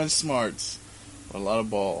 Not too much smarts, but a lot of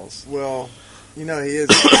balls. Well, he is.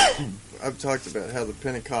 I've talked about how the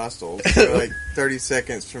Pentecostals are like 30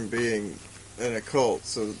 seconds from being an occult.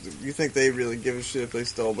 So you think they really give a shit if they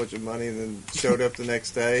stole a bunch of money and then showed up the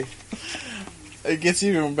next day? It gets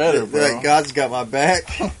even better, bro. Like, God's got my back.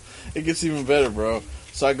 It gets even better, bro.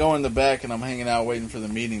 So I go in the back and I'm hanging out waiting for the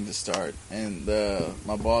meeting to start. And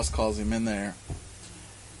my boss calls him in there.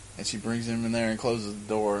 And she brings him in there and closes the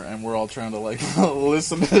door. And we're all trying to,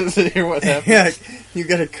 listen to hear what happens. Yeah, you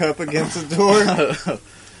got a cup against the door.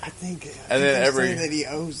 I think they're saying that he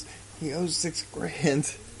owes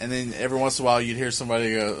 $6,000. And then every once in a while you'd hear somebody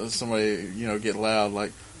get loud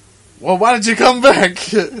like, well, why did you come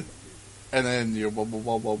back? And then blah, blah,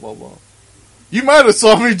 blah, blah, blah, blah. You might have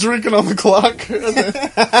saw me drinking on the clock. And then,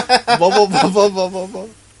 blah, blah, blah, blah, blah, blah, blah.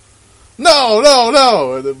 No.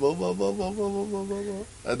 And then blah, blah, blah, blah, blah, blah, blah,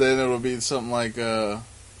 blah. And then it'll be something like,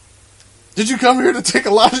 did you come here to take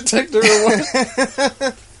a lie detector or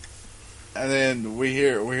what? And then we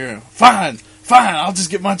hear, fine, I'll just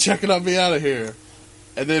get my check and I'll be out of here.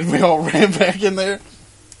 And then we all ran back in there.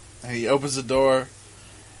 And he opens the door.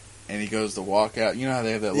 And he goes to walk out. You know how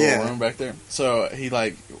they have that little room back there? So he,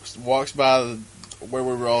 walks by where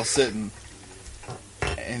we were all sitting.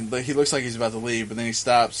 And he looks like he's about to leave. But then he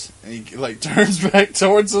stops. And he, turns back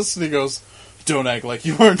towards us. And he goes, don't act like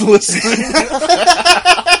you weren't listening.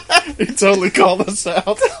 He totally called us out.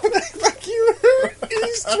 Don't act like you were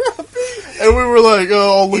eavesdropping. And we were like,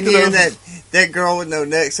 oh, look at that. That girl with no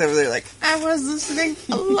necks over there like, I was listening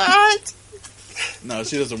a lot. No,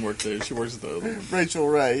 she doesn't work there. She works at the other one. Rachel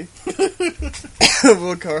Ray.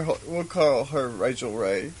 We'll call her Rachel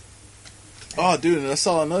Ray. Oh, dude, and I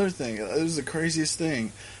saw another thing. It was the craziest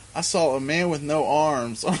thing. I saw a man with no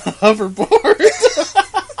arms on a hoverboard.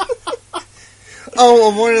 Oh,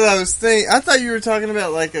 on one of those things. I thought you were talking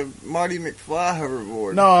about like a Marty McFly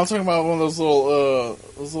hoverboard. No, I'm talking about one of those little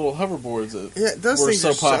hoverboards that those were things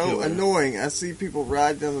so are popular. so annoying. I see people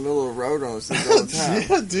ride down the middle of the road on those things all the time.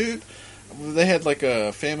 Yeah, dude. They had like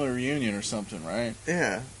a family reunion or something, right?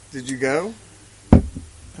 Yeah. Did you go? It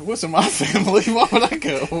wasn't my family. Why would I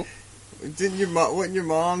go? Wasn't your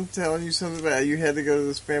mom telling you something about you had to go to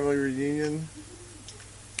this family reunion?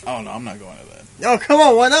 Oh no, I'm not going to that. Oh, come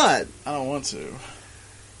on, why not? I don't want to.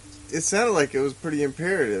 It sounded like it was pretty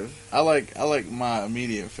imperative. I like my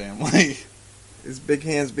immediate family. Is Big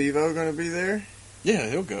Hands Bevo going to be there? Yeah,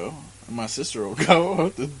 he'll go. My sister will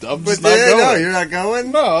go. I'm just not going. No, you're not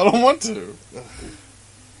going? No, I don't want to.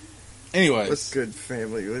 Anyways. What's good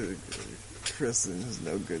family? Kristen has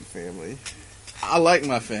no good family. I like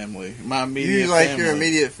my family. My immediate family. You like your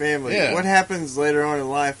immediate family. Yeah. What happens later on in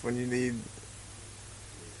life when you need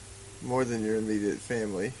more than your immediate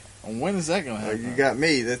family? When is that going to happen? You got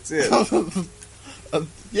me. That's it.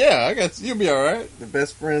 Yeah, I got you'll be all right. The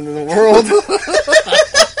best friend in the world.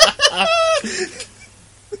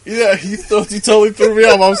 Yeah, you totally threw me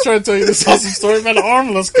off. I was trying to tell you this awesome story about an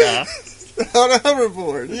armless guy on a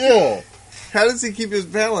hoverboard. Yeah. How does he keep his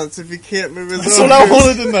balance if he can't move his arms? That's what I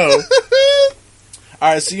wanted to know.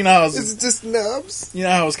 All right, so you know how is it just nubs? You know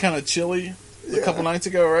how it was kind of chilly a couple nights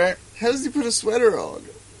ago, right? How does he put a sweater on?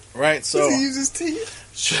 Right, so does he use his teeth?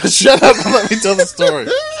 Shut up and let me tell the story.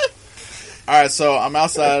 Alright, so I'm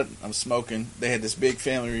outside, I'm smoking. They had this big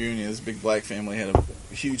family reunion. This big black family had a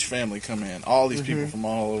huge family come in. All these people from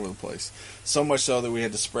all over the place. So much so that we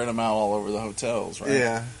had to spread them out all over the hotels, right?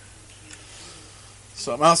 Yeah.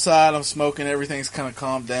 So I'm outside, I'm smoking, everything's kind of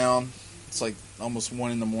calmed down. It's like almost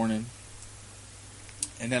 1 a.m.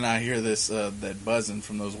 And then I hear this, that buzzing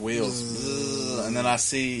from those wheels. And then I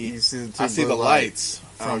see the lights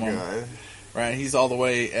from him. God. Right, he's all the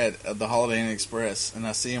way at the Holiday Inn Express, and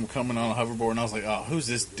I see him coming on a hoverboard, and I was like, "Oh, who's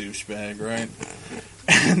this douchebag?" Right,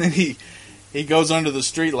 and then he goes under the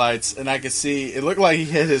street lights, and I could see it looked like he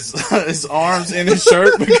had his his arms in his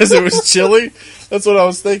shirt because it was chilly. That's what I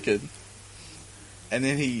was thinking. And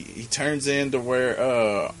then he turns into where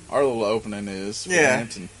our little opening is, for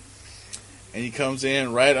Hampton, and he comes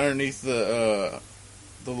in right underneath the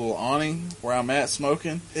little awning where I'm at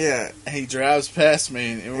smoking. Yeah. And he drives past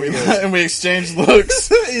me and we exchange looks.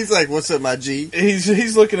 He's like, "What's up, my G?"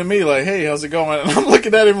 He's looking at me like, "Hey, how's it going?" And I'm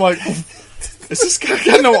looking at him like, "Is this guy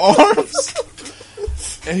got no arms?"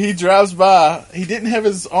 And he drives by. He didn't have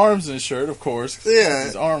his arms in his shirt, of course. Yeah.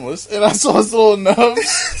 He's armless. And I saw his little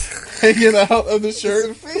nubs hanging out of the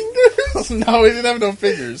shirt. Fingers? No, he didn't have no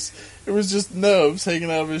fingers. It was just nubs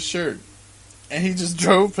hanging out of his shirt. And he just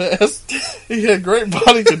drove past. He had great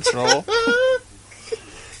body control.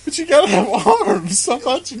 But you gotta have arms. I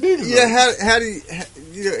thought you needed them. Yeah, how do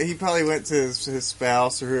you he probably went to his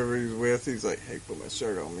spouse or whoever he was with. He's like, "Hey, put my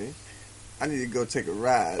shirt on me. I need to go take a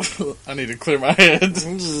ride. I need to clear my head.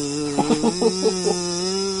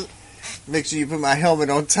 Make sure you put my helmet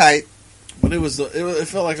on tight." But it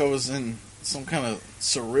felt like I was in some kind of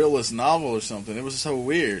surrealist novel or something. It was so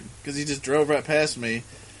weird. Because he just drove right past me,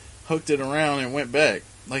 hooked it around, and went back.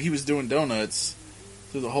 Like he was doing donuts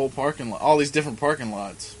through the whole parking lot. All these different parking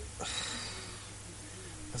lots.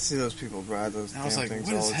 I see those people ride those I was like, things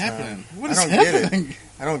what all is the happening? time. What is happening?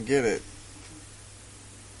 I don't get it.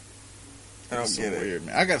 I don't so get it. Weird,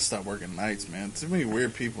 man. I gotta stop working nights, man. Too many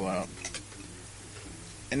weird people out.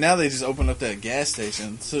 And now they just opened up that gas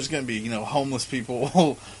station, so there's gonna be, homeless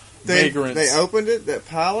people, vagrants. They opened it, that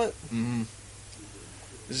pilot? Mm-hmm.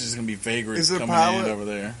 There's just gonna be vagrants Is it a coming pilot? in over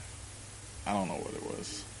there. I don't know what it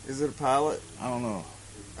was. Is it a pilot? I don't know.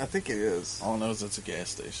 I think it is. All I know is it's a gas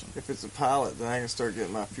station. If it's a pilot, then I can start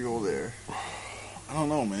getting my fuel there. I don't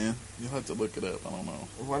know, man. You'll have to look it up. I don't know.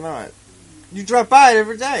 Why not? You drop by it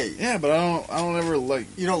every day. Yeah, but I don't ever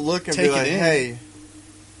You don't look and take be like, it in. "Hey,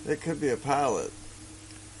 that could be a pilot."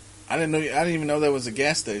 I didn't even know that was a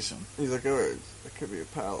gas station. He's like, "Oh, that could be a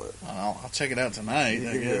pilot." I'll check it out tonight. You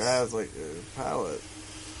I give your guess. eyes like pilot.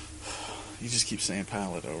 You just keep saying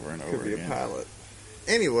pilot over and over Could be again. a pilot.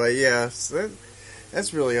 Anyway, yeah, so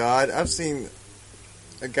that's really odd. I've seen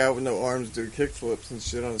a guy with no arms do kickflips and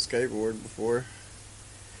shit on a skateboard before.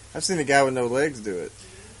 I've seen a guy with no legs do it.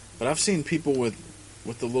 But I've seen people with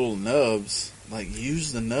the little nubs, like,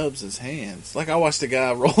 use the nubs as hands. Like, I watched a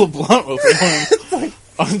guy roll a blunt with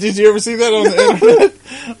one. Did you ever see that on the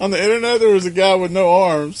internet? On the internet, there was a guy with no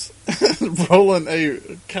arms rolling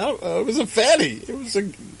it was a fatty.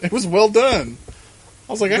 It was well done.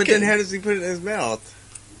 I was like, But then how does he put it in his mouth?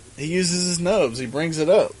 He uses his nubs. He brings it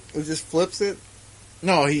up. He just flips it?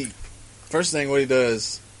 No, first thing what he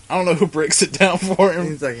does, I don't know who breaks it down for him.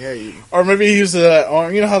 He's like, "Hey." Or maybe he uses that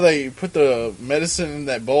arm. You know how they put the medicine in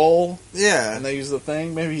that bowl? Yeah. And they use the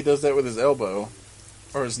thing? Maybe he does that with his elbow.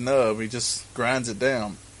 Or his nub. He just grinds it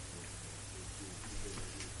down.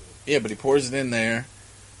 Yeah, but he pours it in there.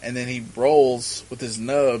 And then he rolls with his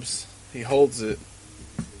nubs. He holds it.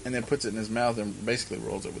 And then puts it in his mouth and basically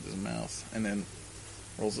rolls it with his mouth. And then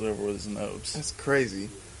rolls it over with his nubs. That's crazy.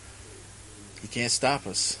 You can't stop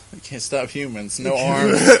us. You can't stop humans. No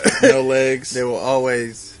arms, no legs. They will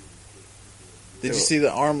always... Did you see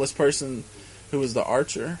the armless person who was the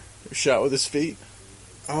archer who shot with his feet?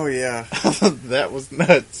 Oh, yeah. That was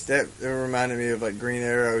nuts. That reminded me of, like, Green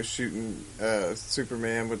Arrow shooting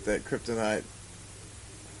Superman with that kryptonite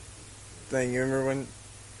thing. You remember when...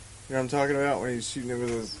 You know what I'm talking about? When he's shooting it with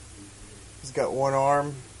his... He's got one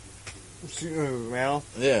arm. Shooting it with his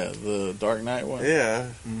mouth. Yeah, the Dark Knight one. Yeah.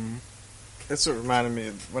 Mm-hmm. That's what reminded me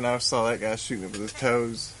of when I saw that guy shooting it with his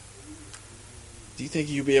toes. Do you think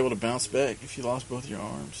you'd be able to bounce back if you lost both your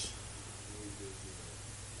arms?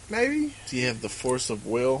 Maybe. Do you have the force of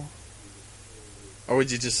will? Or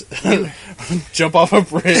would you just jump off a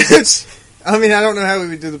bridge? I mean, I don't know how we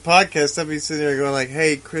would do the podcast. I'd be sitting there going like,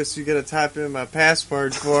 "Hey, Chris, you got to type in my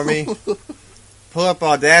password for me." Pull up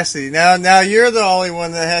Audacity. Now you're the only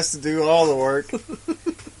one that has to do all the work.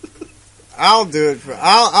 I'll do it.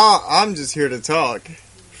 I'm just here to talk.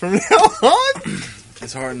 From now on,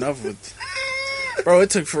 It's hard enough with Bro, it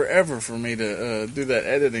took forever for me to do that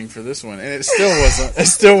editing for this one, and it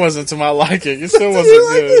still wasn't to my liking. It still wasn't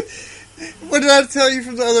good. What did I tell you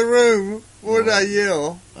from the other room? What did I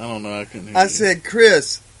yell? I don't know. I couldn't hear I you. said,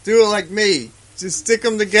 Chris, do it like me. Just stick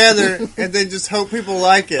them together and then just hope people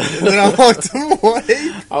like it. And then I walked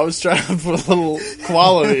away. I was trying to put a little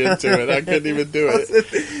quality into it. I couldn't even do it. Said,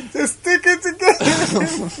 just stick it together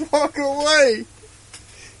and walk away.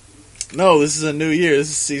 No, this is a new year. This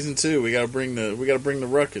is season 2. We gotta bring the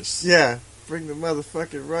ruckus. Yeah, bring the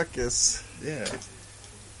motherfucking ruckus. Yeah.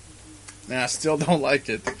 Now I still don't like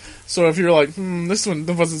it. So if you're like, this one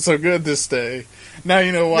wasn't so good this day, now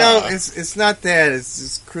you know why. No, it's not that. It's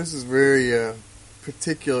just Chris is very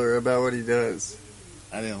particular about what he does.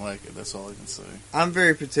 I didn't like it. That's all I can say. I'm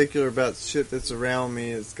very particular about shit that's around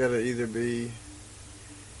me. It's got to either be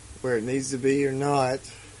where it needs to be or not.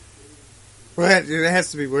 Well, it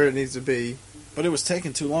has to be where it needs to be. But it was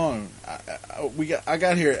taking too long. I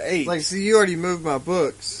got here at 8. Like, see, you already moved my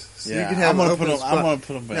books, so yeah, you can have I'm gonna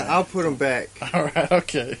put them back. No, I'll put them back. All right,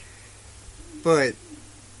 okay. But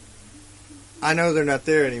I know they're not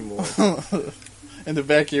there anymore. In the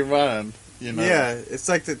back of your mind, you know. Yeah, it's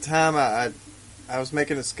like the time I was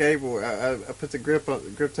making a skateboard. I put the grip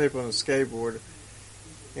tape on the skateboard,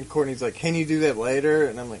 and Courtney's like, "Can you do that later?"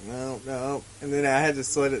 And I'm like, "No." And then I had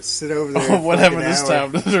to let it sit over there. What happened this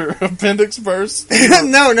time? Did her appendix burst?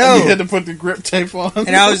 No. And you had to put the grip tape on.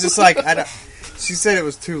 And I was just like, she said it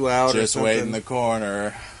was too loud. Just or something. wait in the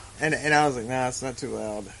corner. And I was like, nah, it's not too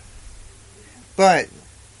loud. But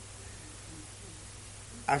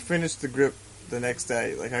I finished the grip the next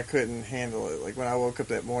day. Like, I couldn't handle it. Like, when I woke up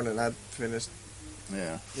that morning, I finished.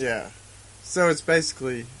 Yeah. Yeah. So it's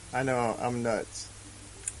basically, I know I'm nuts.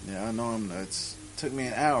 Yeah, I know I'm nuts. Took me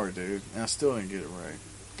an hour, dude, and I still didn't get it right.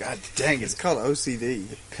 God dang it. It's called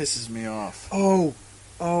OCD. It pisses me off. Oh,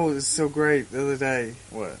 this is so great. The other day.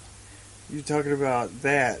 What? You talking about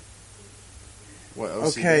that. What,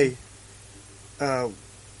 OCD? Okay.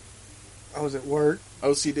 I was at work.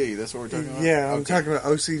 OCD, that's what we're talking about? Yeah, I'm talking about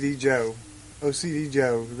OCD Joe. OCD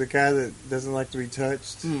Joe, the guy that doesn't like to be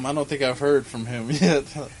touched. I don't think I've heard from him yet.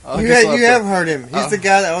 You have heard him. He's the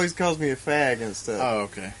guy that always calls me a fag and stuff. Oh,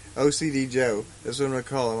 okay. OCD Joe. That's what I'm going to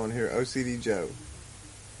call him on here. OCD Joe.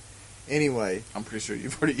 Anyway. I'm pretty sure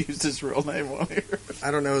you've already used his real name on here.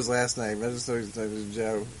 I don't know his last name. I just know his name is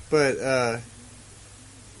Joe. But,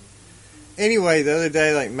 anyway, the other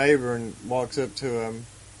day, like, Mayburn walks up to him.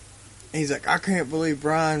 And he's like, I can't believe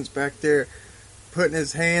Brian's back there putting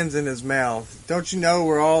his hands in his mouth. Don't you know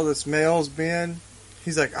where all the smell's been?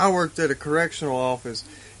 He's like, I worked at a correctional office.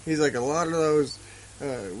 He's like, a lot of those,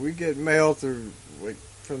 we get mail through, like,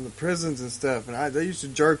 from the prisons and stuff, and they used to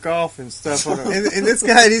jerk off and stuff on them. And this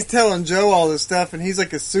guy, he's telling Joe all this stuff, and he's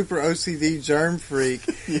like a super OCD germ freak.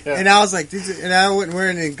 Yeah. And I was like, and I wasn't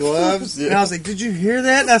wearing any gloves, and I was like, did you hear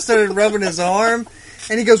that? And I started rubbing his arm,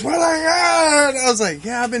 and he goes, well, and I was like,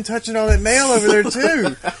 yeah, I've been touching all that mail over there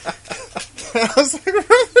too. I was like,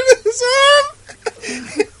 rubbing his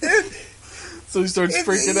arm. So he starts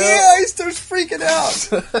freaking out? Yeah, he starts freaking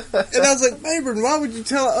out. And I was like, Mayburn, why would you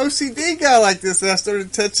tell an OCD guy like this? And I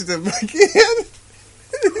started touching him again.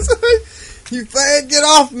 And he's like, you fag, get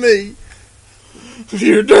off me.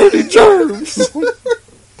 You dirty germs.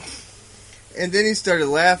 And then he started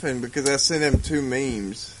laughing because I sent him 2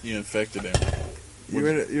 memes. You infected him. You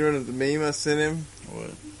remember the meme I sent him?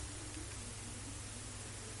 What?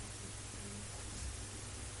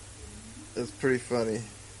 It's pretty funny.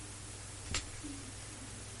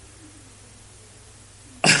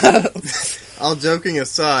 All joking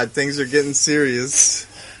aside, things are getting serious.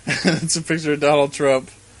 It's a picture of Donald Trump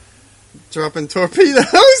dropping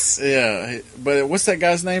torpedoes. Yeah, but what's that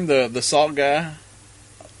guy's name? The salt guy?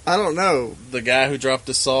 I don't know. The guy who dropped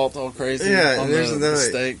the salt all crazy. Yeah, on and there's another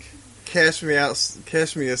steak. Cash me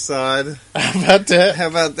aside. How about that? How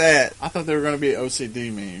about that? I thought they were going to be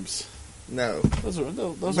OCD memes. No,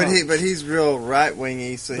 but he's real right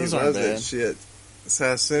wingy, so he loves that shit.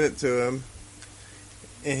 So I sent it to him,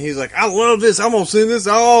 and he's like, "I love this. I'm gonna send this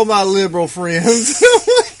to all my liberal friends." I'm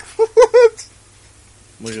like, "What?"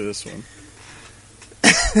 Look at this one.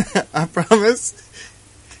 I promise.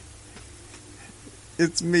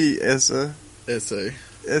 It's me, Essa. Essa,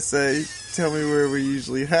 tell me where we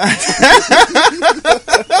usually hide.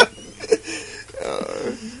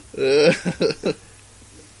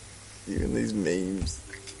 Even these memes.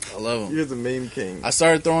 I love them. You're the meme king. I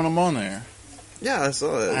started throwing them on there. Yeah, I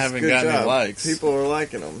saw that. I haven't got any likes. People are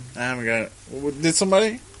liking them. I haven't got... Did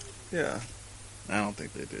somebody? Yeah. I don't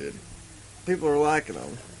think they did. People are liking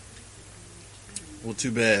them. Well,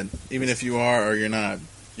 too bad. Even if you are or you're not,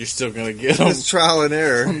 you're still going to get them. It's trial and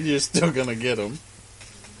error. You're still going to get them.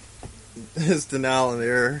 It's denial and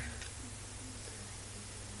error.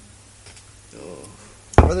 Oh.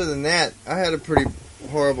 Other than that, I had a pretty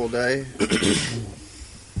horrible day.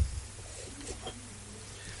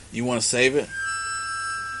 You want to save it?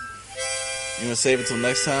 You want to save it till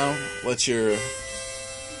next time? Let your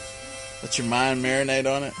mind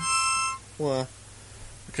marinate on it? Why?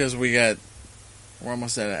 Because we're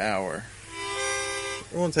almost at an hour.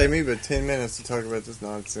 It won't take me but 10 minutes to talk about this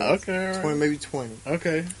nonsense. Okay, all right. 20, maybe 20.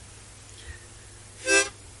 Okay.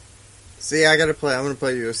 See, I'm going to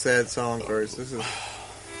play you a sad song first. This is...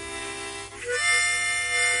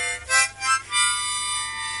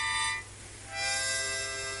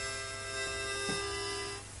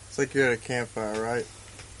 It's like you're at a campfire, right?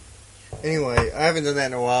 Anyway, I haven't done that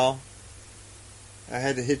in a while. I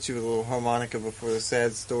had to hit you with a little harmonica before the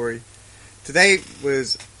sad story. Today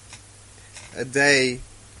was a day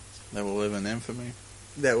that will live in infamy.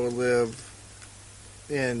 That will live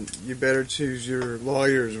in, you better choose your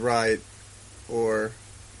lawyers right, or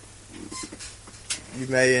you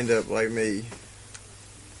may end up like me.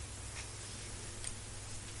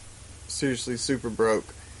 Seriously, super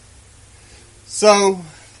broke. So,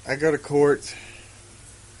 I go to court,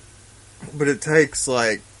 but it takes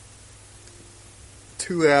like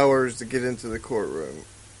 2 hours to get into the courtroom.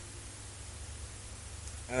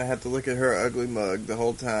 And I have to look at her ugly mug the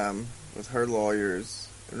whole time with her lawyers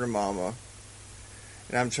and her mama.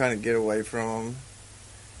 And I'm trying to get away from them.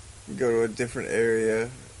 Go to a different area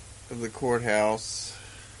of the courthouse.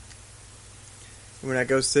 And when I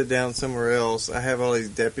go sit down somewhere else, I have all these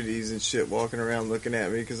deputies and shit walking around looking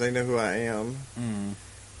at me because they know who I am. Mm.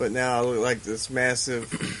 But now I look like this massive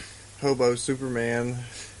hobo Superman.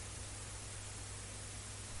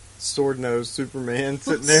 Sword-nosed Superman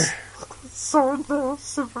sitting there. Sword-nosed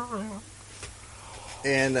Superman.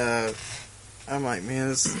 And I'm like,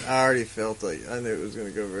 man, I already felt like I knew it was going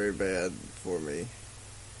to go very bad for me.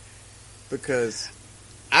 Because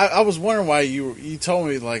I was wondering why you told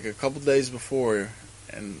me like a couple days before,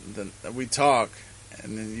 and then we talk,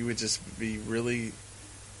 and then you would just be really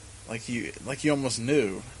like you almost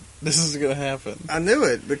knew this is going to happen. I knew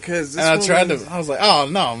it because I was like, oh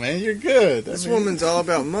no, man, you're good. This woman's all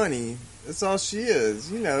about money. That's all she is,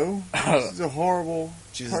 you know. She's a horrible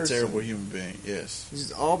person. A terrible human being, yes.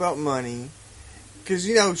 She's all about money. Because,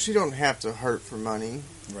 you know, she don't have to hurt for money.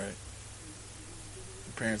 Right.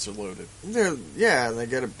 Her parents are loaded. They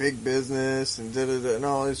got a big business and da-da-da and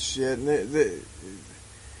all this shit. And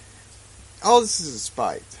all this is a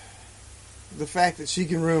spite. The fact that she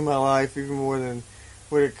can ruin my life even more than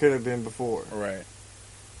what it could have been before. Right.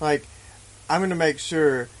 Like, I'm going to make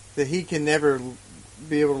sure that he can never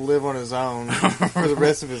be able to live on his own for the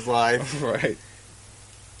rest of his life. Right.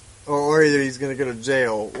 Or either he's going to go to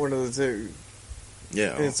jail, one of the two.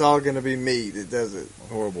 Yeah. And it's all going to be me that does it. A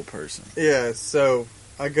horrible person. Yeah, so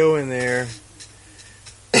I go in there,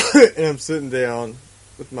 and I'm sitting down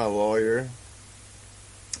with my lawyer,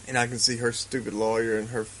 and I can see her stupid lawyer in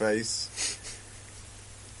her face.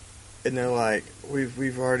 And they're like,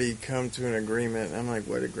 we've already come to an agreement. I'm like,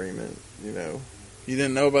 what agreement? You know? You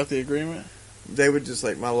didn't know about the agreement? They would just,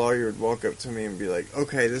 like, my lawyer would walk up to me and be like,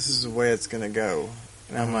 okay, this is the way it's going to go.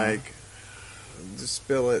 And I'm like, just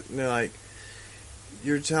spill it. And they're like,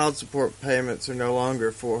 your child support payments are no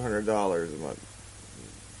longer $400. I'm like,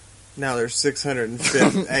 now they're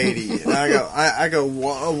 $680. And I go,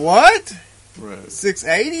 what? Right.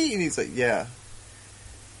 $680? And he's like, yeah.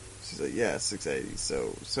 She's like, yeah, $680.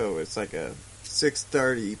 So it's like a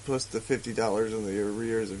 $630 plus the $50 on the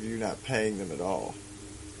arrears of you not paying them at all.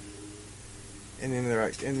 And then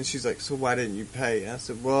and then she's like, so why didn't you pay? And I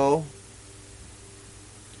said, well,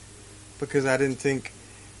 because I didn't think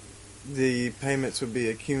the payments would be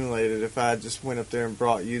accumulated if I just went up there and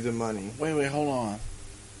brought you the money. Wait, hold on.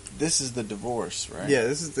 This is the divorce, right? Yeah,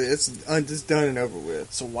 it's done and over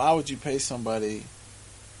with. So why would you pay somebody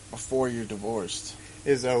before you're divorced?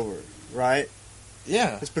 It's over, right?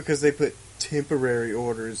 Yeah. It's because they put temporary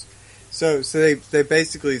orders. So they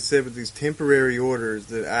basically said with these temporary orders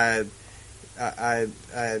that I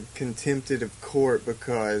had contempted of court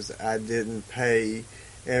because I didn't pay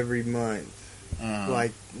every month.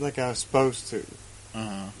 Like I was supposed to.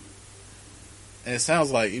 And it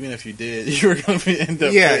sounds like even if you did, you were going to end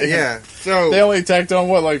up paying. Yeah. So they only tacked on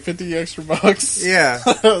what, like $50 extra bucks? Yeah.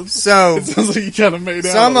 So it sounds like you kind of made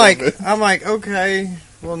out. So I'm like, okay,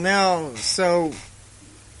 well now, so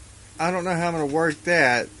I don't know how I'm going to work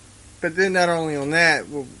that. But then not only on that,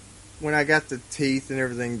 when I got the teeth and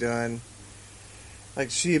everything done, like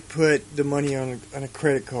she had put the money on a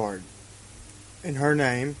credit card in her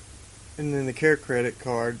name, and then the care credit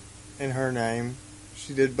card in her name.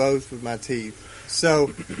 She did both with my teeth.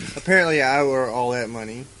 So apparently I owe her all that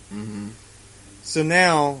money. Mm-hmm. So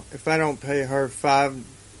now, if I don't pay her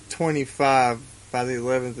 $525 by the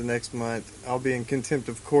 11th of next month, I'll be in contempt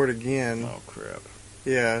of court again. Oh crap!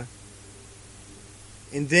 Yeah.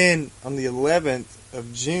 And then on the 11th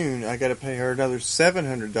of June, I got to pay her another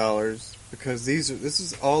 $700 because this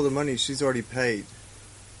is all the money she's already paid.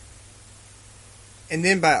 And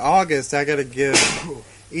then by August, I got to give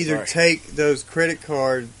either take those credit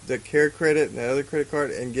cards, the Care Credit and the other credit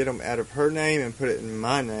card, and get them out of her name and put it in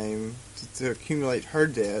my name to accumulate her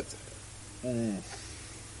debt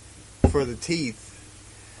for the teeth,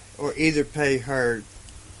 or either pay her.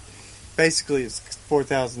 Basically, it's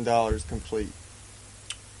 $4,000 complete.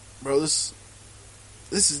 Bro, this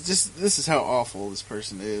is how awful this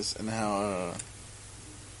person is, and how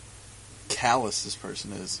callous this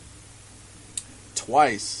person is.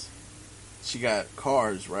 Twice, she got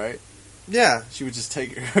cars, right? Yeah. She would just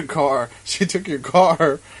take her car. She took your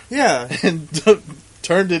car. Yeah. And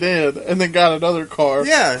turned it in, and then got another car.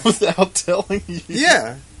 Yeah. Without telling you.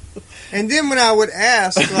 Yeah. And then when I would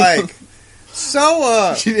ask, like,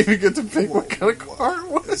 so, she didn't even get to pick what kind of car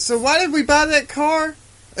it was. So why did we buy that car?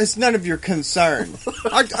 It's none of your concern.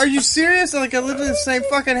 Are you serious? Like, I live in the same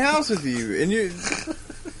fucking house with you, and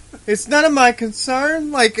it's none of my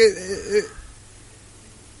concern? Like,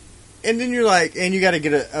 and then you're like, and you got to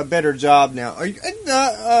get a better job now. Are you?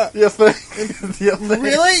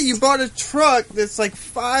 Really? You bought a truck that's like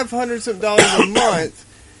 $500 something a month.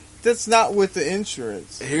 That's not with the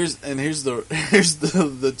insurance. Here's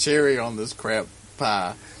the cherry on this crap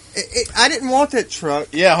pie. I didn't want that truck.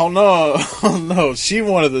 Yeah, oh no, she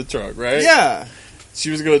wanted the truck, right? Yeah. She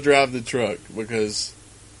was going to drive the truck because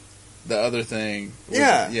the other thing.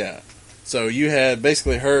 Yeah. So you had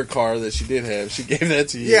basically her car that she did have. She gave that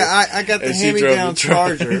to you. Yeah, I got the hand-me-down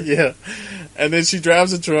Charger. Yeah. And then she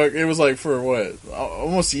drives the truck. It was like for what?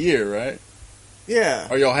 Almost a year, right? Yeah.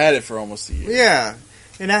 Or y'all had it for almost a year. Yeah.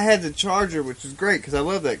 And I had the Charger, which was great because I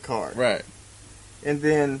love that car. Right. And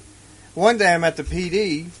then one day I'm at the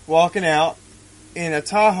PD walking out, and a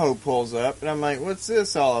Tahoe pulls up, and I'm like, "What's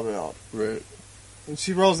this all about?" Right. And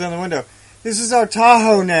she rolls down the window. "This is our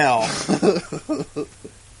Tahoe now."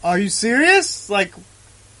 Are you serious? Like,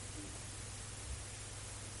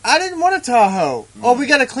 I didn't want a Tahoe. Oh, we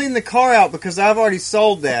got to clean the car out because I've already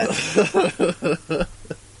sold that.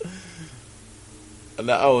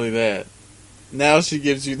 Not only that, now she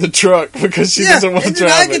gives you the truck because she doesn't want to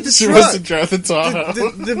drive it. She wants to drive the Tahoe.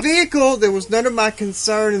 The vehicle that was none of my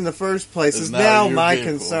concern in the first place is now my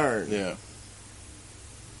concern. Yeah.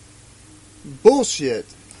 Bullshit.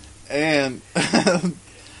 And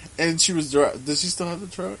she was driving. Does she still have the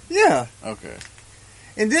truck? Yeah. Okay.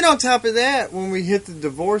 And then on top of that, when we hit the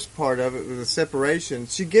divorce part of it with the separation,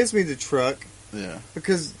 she gives me the truck. Yeah.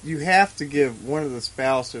 Because you have to give one of the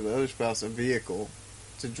spouse or the other spouse a vehicle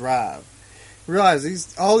to drive.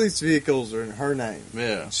 Realize all these vehicles are in her name.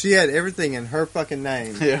 Yeah. She had everything in her fucking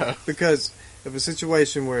name. Yeah. Because of a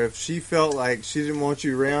situation where if she felt like she didn't want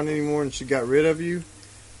you around anymore and she got rid of you,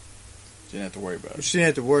 she didn't have to worry about it. She didn't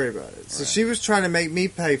have to worry about it. Right. So she was trying to make me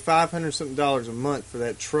pay $500 something a month for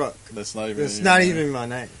that truck. That's not even. Even in my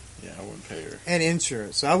name. Yeah, I wouldn't pay her. And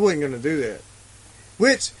insurance. So I wasn't going to do that.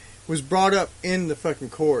 Which was brought up in the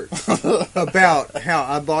fucking court about how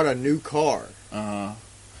I bought a new car. Uh-huh.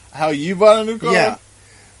 How you bought a new car? Yeah.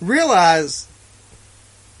 Realize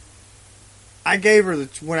I gave her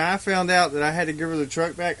when I found out that I had to give her the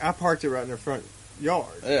truck back, I parked it right in her front yard.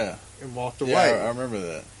 Yeah. And walked away. Yeah, I remember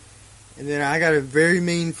that. And then I got a very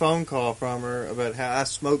mean phone call from her about how I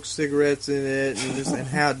smoked cigarettes in it and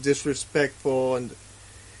how disrespectful.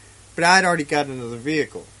 But I had already got another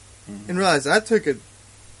vehicle. Mm-hmm. And realized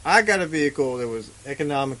I got a vehicle that was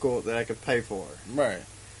economical that I could pay for. Right.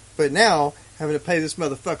 But now, having to pay this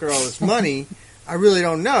motherfucker all this money, I really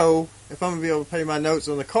don't know if I'm going to be able to pay my notes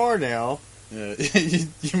on the car now. Yeah,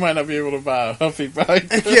 you might not be able to buy a Huffy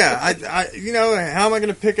bike. Yeah, how am I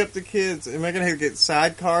going to pick up the kids? Am I going to have to get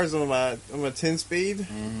sidecars on my 10-speed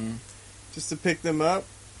mm-hmm. just to pick them up?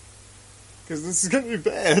 Because this is going to be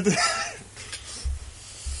bad.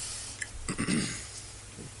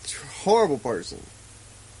 Horrible person.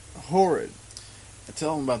 Horrid.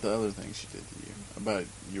 Tell them about the other thing she did to you, about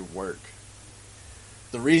your work.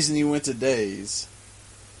 The reason you went to Days,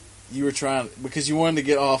 you were because you wanted to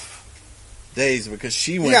get off Days because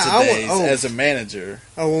she went to Days as a manager.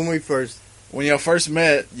 Oh, when y'all first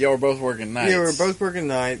met, y'all were both working nights. Yeah, we were both working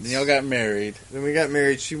nights. Then y'all got married. Then we got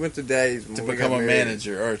married. She went to Days to become a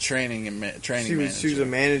manager or a training manager. She was a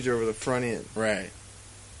manager over the front end. Right.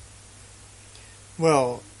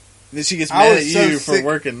 Well, then she gets mad at you for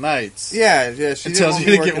working nights. Yeah. She tells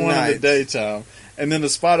you to get one in the daytime. and then the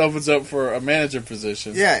spot opens up for a manager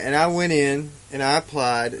position. Yeah, and I went in, and I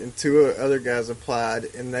applied, and 2 other guys applied,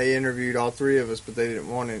 and they interviewed all 3 of us, but they didn't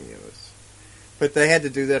want any of us. But they had to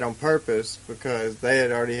do that on purpose because they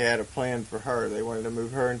had already had a plan for her. They wanted to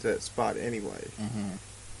move her into that spot anyway. Mm-hmm.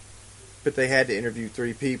 But they had to interview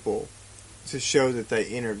 3 people to show that they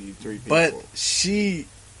interviewed 3 people. But she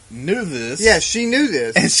knew this. Yeah, she knew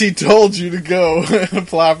this. And she told you to go and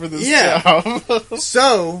apply for this job.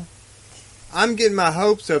 So, I'm getting my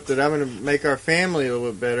hopes up that I'm going to make our family a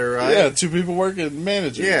little bit better, right? Yeah, 2 people working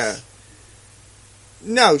managers. Yeah.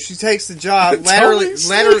 No, she takes the job,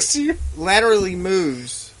 laterally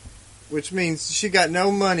moves, which means she got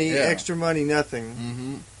no money, extra money, nothing.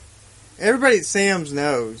 Mm-hmm. Everybody at Sam's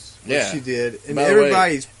knows what she did, and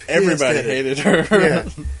everybody's pissed everybody at hated her. Yeah,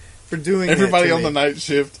 for doing everybody that on to the me. night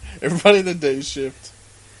shift, everybody on the day shift.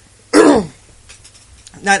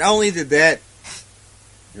 Not only did that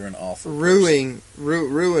You're an awful ruin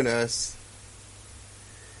us,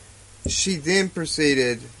 she then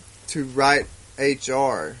proceeded to write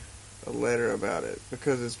HR a letter about it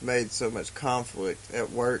because it's made so much conflict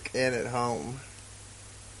at work and at home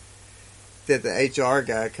that the HR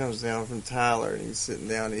guy comes down from Tyler and he's sitting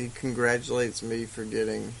down and he congratulates me for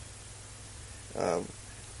getting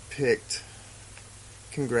picked,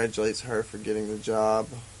 congratulates her for getting the job,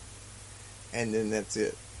 and then that's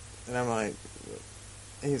it. And I'm like,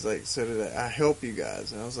 and he's like, so did I help you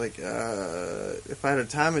guys? And I was like, if I had a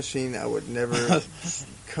time machine, I would never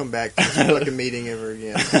come back to this fucking meeting ever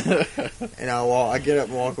again. And I get up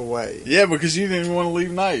and walk away. Yeah, because you didn't even want to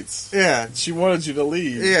leave nights. Yeah. She wanted you to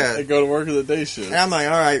leave. Yeah. And go to work at the day shift. And I'm like,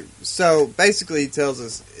 all right. So basically he tells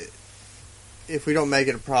us if we don't make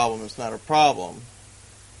it a problem, it's not a problem.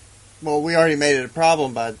 Well, we already made it a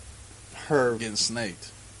problem by her getting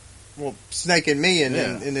snaked. Well, snaking me and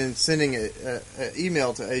Yeah. then sending an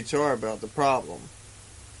email to HR about the problem.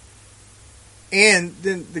 And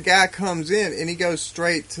then the guy comes in and he goes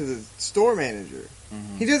straight to the store manager.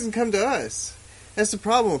 Mm-hmm. He doesn't come to us. That's the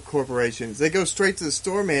problem with corporations. They go straight to the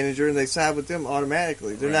store manager and they side with them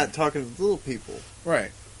automatically. They're not talking to the little people.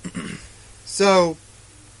 Right. So,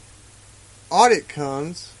 audit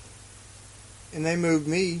comes and they move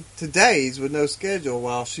me to days with no schedule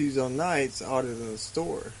while she's on nights auditing the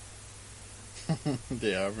store.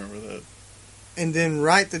 Yeah, I remember that. And then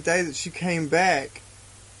right the day that she came back,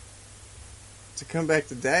 to come back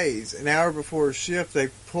to days, an hour before her shift, they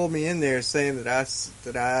pulled me in there saying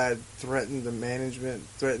that I threatened the management,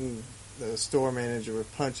 threatened the store manager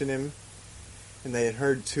with punching him. And they had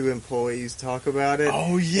heard 2 employees talk about it.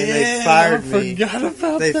 Oh, yeah. And they fired me. I forgot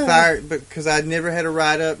about They that. fired, because I'd never had a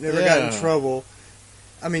write-up, never got in Yeah. trouble.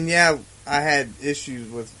 I mean, yeah, I had issues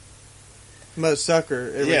with Mutt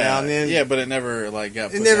Sucker every now and then. Yeah, but it never got.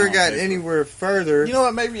 It put never down on got paper. anywhere further. You know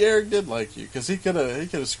what? Maybe Eric did like you because he could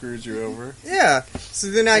have screwed you over. Yeah. So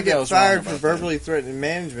then I Maybe I get was wrong fired for about verbally threatening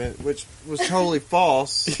management, which was totally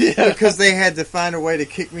false. Yeah. Because they had to find a way to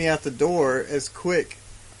kick me out the door as quick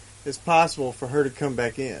as possible for her to come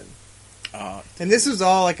back in. And this was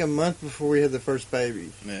all like a month before we had the first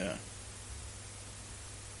baby. Yeah.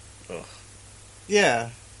 Ugh. Yeah.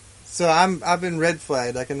 So I've been red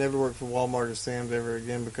flagged. I can never work for Walmart or Sam's ever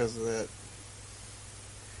again because of that.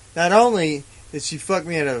 Not only did she fuck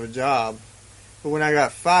me out of a job, but when I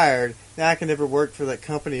got fired, now I can never work for that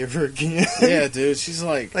company ever again. Yeah, dude. She's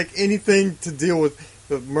like anything to deal with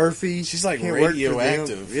Murphy. She's like can't work for them.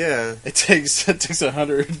 radioactive. Yeah. It takes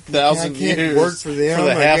 100,000 I can't years work for them.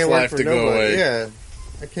 the I can't work half-life for to go nobody. away. Yeah.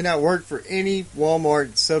 I cannot work for any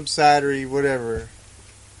Walmart subsidiary, whatever.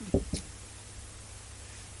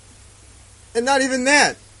 And not even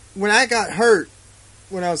that. When I got hurt,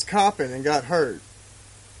 when I was copping and got hurt,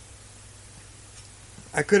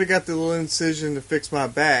 I could have got the little incision to fix my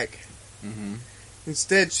back. Mm-hmm.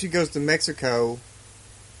 Instead, she goes to Mexico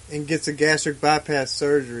and gets a gastric bypass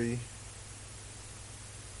surgery.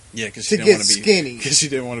 Yeah, because to she didn't get want to be skinny. Because she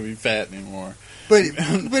didn't want to be fat anymore. But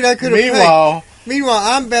I could have. Meanwhile,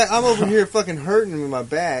 I'm back. I'm over here fucking hurting with my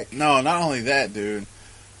back. No, not only that, dude.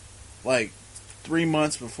 Like 3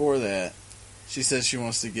 months before that, she says she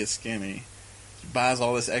wants to get skinny. She buys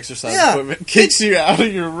all this exercise equipment, kicks you out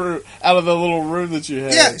of your room, out of the little room that you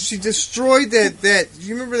had. Yeah, she destroyed that.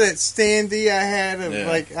 You remember that standee I had of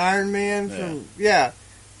like Iron Man from? Yeah,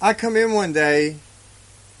 I come in one day,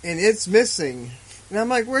 and it's missing, and I'm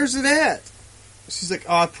like, "Where's it at?" She's like,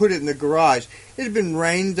 "Oh, I put it in the garage. It had been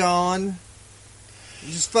rained on,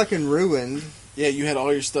 just fucking ruined." Yeah, you had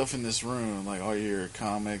all your stuff in this room, like all your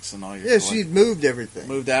comics and all your. Yeah, she'd moved everything.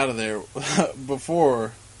 Moved out of there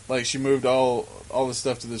before. Like, she moved all the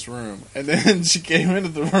stuff to this room. And then she came into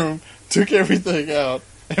the room, took everything out,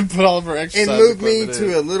 and put all of her exercise and moved me equipment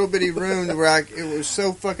in. to a little bitty room where it was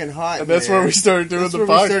so fucking hot. And that's where we started doing the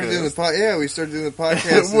podcast. We started doing the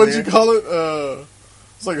podcast. What'd you call it?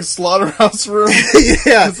 It's like a slaughterhouse room.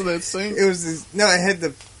 Yeah, That's that sink. it was. It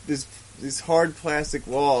had these hard plastic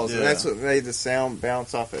walls, and that's what made the sound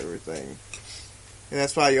bounce off everything. And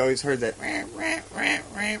that's why you always heard that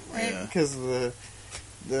because of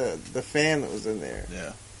the fan that was in there.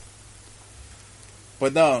 Yeah.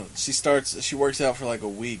 But no, she works out for like a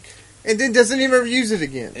week. And then doesn't even ever use it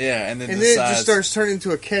again. Yeah, and then it just starts turning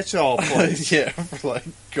into a catch-all place. Yeah, for like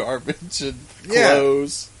garbage and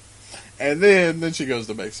clothes. And then she goes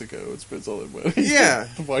to Mexico and spends all that money. Yeah.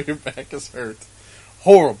 While your back is hurt.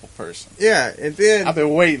 Horrible person. Yeah, and then I've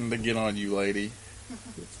been waiting to get on you, lady.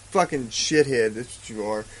 Fucking shithead, that's what you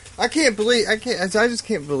are. I just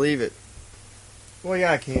can't believe it. Well,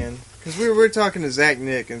 yeah, I can. Because we were talking to Zach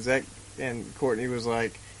Nick, and Zach and Courtney was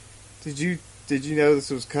like, Did you know this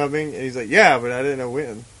was coming? And he's like, yeah, but I didn't know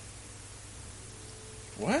when.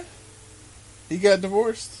 What? He got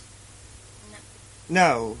divorced?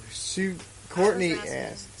 No, Courtney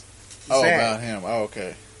asked Oh, Zach about him. Oh,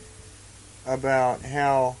 okay. about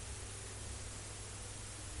how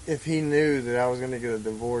if he knew that I was going to get a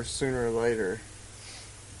divorce sooner or later.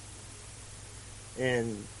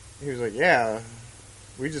 And he was like, yeah,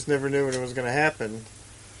 we just never knew when it was going to happen.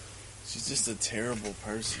 She's just a terrible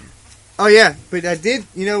person. Oh, yeah, but I did,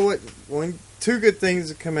 you know what, two good things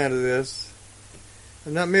that come out of this.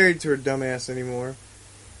 I'm not married to her dumbass anymore.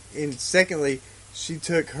 And secondly, she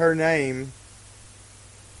took her name,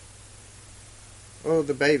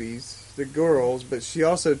 the babies, the girls, but she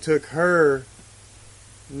also took her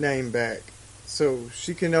name back. So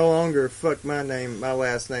she can no longer fuck my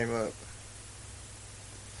last name up.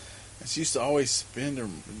 And she used to always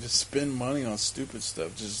spend money on stupid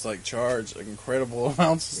stuff, just like charge incredible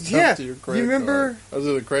amounts of stuff to your credit you remember, card. Those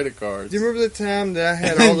are the credit cards. Do you remember the time that I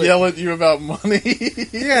had and all the... yell at you about money?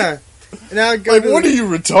 Yeah. And I'd go like, what are you,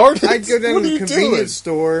 retarded? I'd go down what to the are you convenience doing?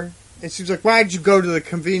 store, and she was like, why'd you go to the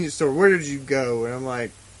convenience store? Where did you go? And I'm like,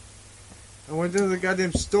 I went to the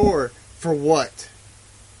goddamn store. For what?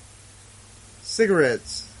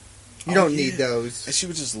 Cigarettes. You don't need those. And she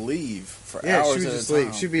would just leave for Yeah, hours she would at just a time.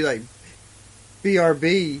 leave. She'd be like,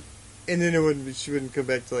 BRB, and then she wouldn't come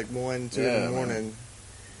back till like 1, 2 in the morning. Man.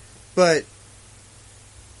 But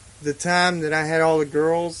the time that I had all the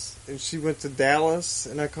girls, and she went to Dallas,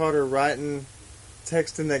 and I caught her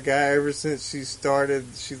texting that guy ever since she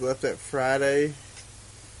left that Friday.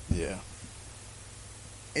 Yeah.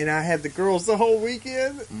 And I had the girls the whole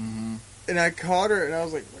weekend, mm-hmm. and I caught her, and I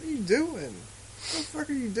was like, what are you doing? What the fuck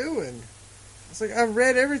are you doing? I was like, I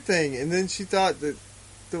read everything. And then she thought that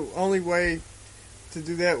the only way to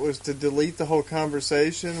do that was to delete the whole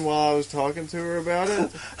conversation while I was talking to her about it.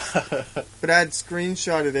 But I'd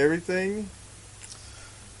screenshotted everything.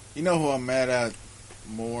 You know who I'm mad at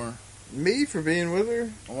more? Me for being with her?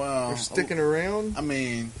 Well, or sticking around? I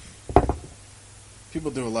mean, people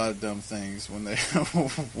do a lot of dumb things when they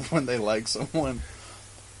when they like someone.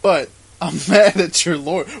 But I'm mad at your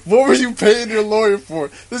lawyer. What were you paying your lawyer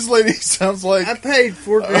for? This lady sounds like... I paid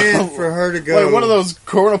 $4,000 for her to go. Like one of those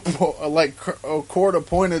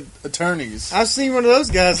court-appointed attorneys. I've seen one of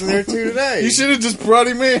those guys in there too today. You should have just brought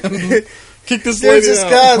him in. Kick this lady There's this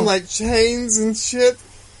out. guy in like chains and shit.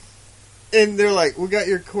 And they're like, we got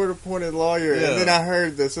your court-appointed lawyer. Yeah. And then I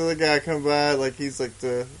heard this other guy come by, like he's like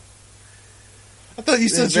the... I thought you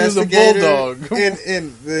said she was a bulldog.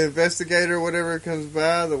 and the investigator, whatever, comes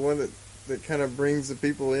by, the one that kind of brings the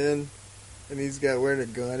people in, and he's got wearing a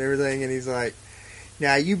gun and everything, and he's like,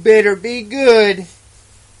 now you better be good,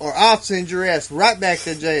 or I'll send your ass right back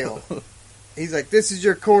to jail. He's like, this is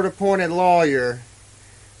your court-appointed lawyer.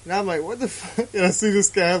 And I'm like, what the fuck? And I see this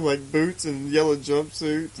guy in like boots and yellow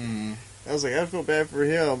jumpsuit. Mm-hmm. I was like, I feel bad for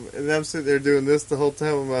him. And I'm sitting there doing this the whole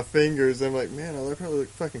time with my fingers. I'm like, man, I probably look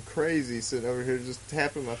fucking crazy sitting over here just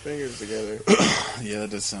tapping my fingers together. Yeah,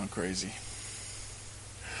 that does sound crazy.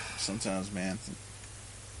 Sometimes, man.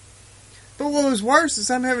 But what was worse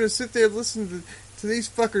is I'm having to sit there and listen to these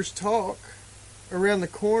fuckers talk around the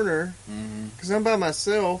corner because I'm by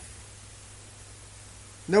myself.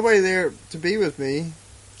 Nobody there to be with me.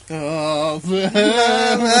 Oh,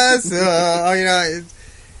 myself. You know,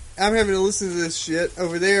 I'm having to listen to this shit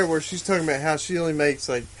over there where she's talking about how she only makes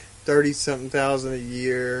like 30-something thousand a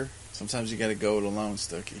year. Sometimes you got to go it alone,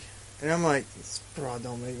 Stucky. And I'm like, this broad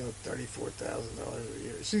don't make no $34,000 a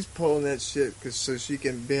year. She's pulling that shit so she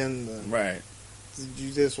can bend the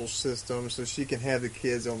judicial system so she can have the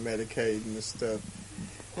kids on Medicaid and this stuff.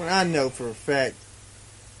 Well, I know for a fact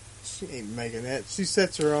she ain't making that. She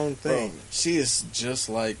sets her own thing. Bro, she is just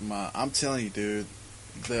like I'm telling you, dude.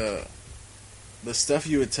 the stuff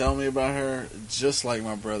you would tell me about her, just like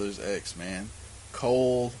my brother's ex, man.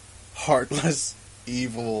 Cold, heartless,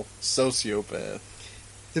 evil, sociopath.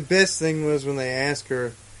 The best thing was when they asked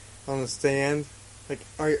her on the stand, like,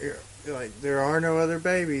 there are no other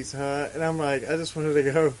babies, huh? And I'm like, I just wanted to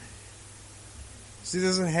go, she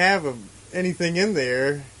doesn't have anything in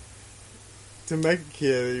there to make a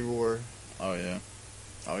kid anymore. Oh, yeah.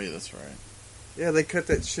 Oh, yeah, that's right. Yeah, they cut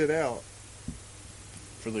that shit out.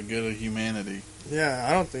 For the good of humanity. Yeah,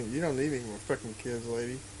 I don't think, you don't need any more fucking kids,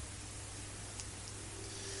 lady.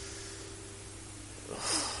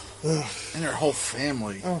 And their whole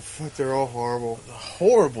family. Oh, fuck, they're all horrible.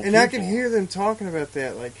 Horrible and people. I can hear them talking about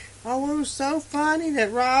that, like, oh, it was so funny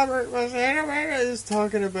that Robert was just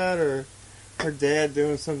talking about her dad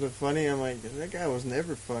doing something funny. I'm like, that guy was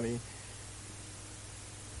never funny.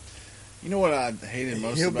 You know what I hated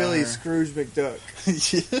most Hillbilly about her? Scrooge McDuck.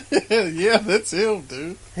 Yeah, that's him,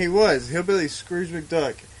 dude. He was Hillbilly Scrooge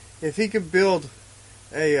McDuck. If he could build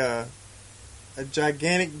a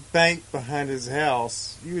gigantic bank behind his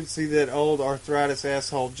house, you would see that old arthritis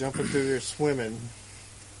asshole jumping through there swimming.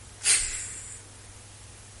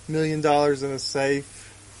 $1 million in a safe.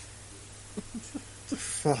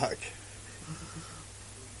 Fuck.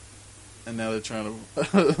 And now they're trying to.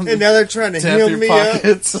 And now they're trying to hem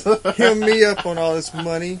me up on all this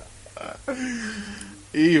money.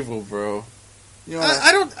 Evil, bro. You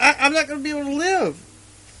know, I'm not going to be able to live.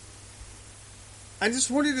 I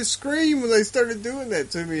just wanted to scream when they started doing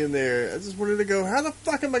that to me in there. I just wanted to go, how the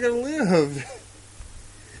fuck am I going to live?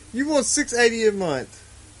 You want $680 a month.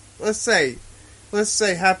 Let's say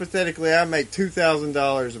hypothetically I make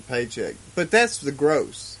 $2,000 a paycheck. But that's the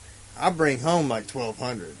gross. I bring home like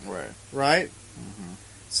 $1,200. Right? Mm-hmm.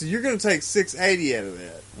 So you're going to take $680 out of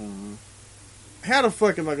that. Mm-hmm. How the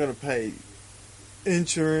fuck am I going to pay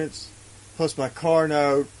insurance, plus my car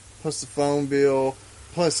note, plus the phone bill,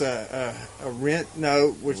 plus a rent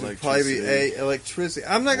note, which would probably be electricity.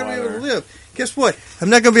 I'm not going to be able to live. Guess what? I'm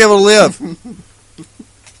not going to be able to live.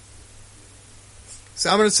 So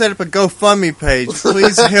I'm going to set up a GoFundMe page.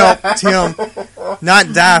 Please help Tim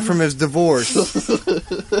not die from his divorce.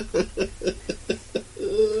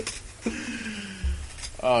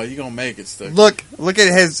 Oh, you're going to make it, Stuck. Look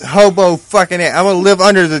at his hobo fucking ass. I'm going to live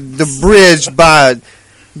under the bridge by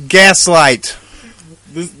gaslight.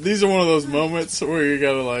 These are one of those moments where you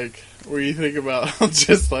gotta where you think about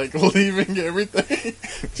just leaving everything,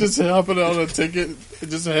 just hopping on a ticket,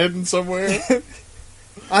 just heading somewhere.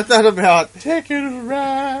 I thought about taking a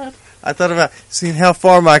ride. I thought about seeing how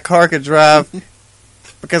far my car could drive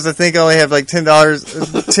because I think I only have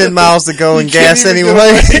 $10 miles to go in gas anyway.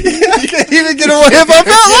 I can't even get away if I felt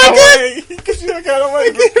like it. Because you don't got away.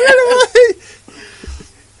 I can't get away.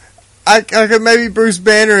 I could maybe Bruce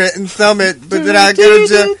Banner it and thumb it, but then I go to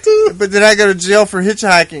jail. But then I go to jail for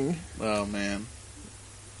hitchhiking. Oh man,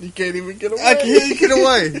 you can't even get away. I can't get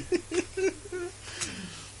away.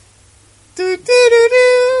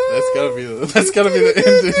 That's gotta be the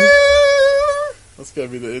ending. That's gotta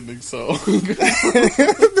be the ending song.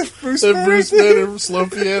 Bruce Banner slow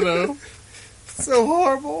piano. So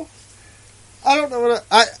horrible. I don't know what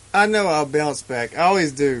I know. I'll bounce back. I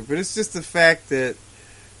always do, but it's just the fact that.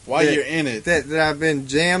 While you're in it, that I've been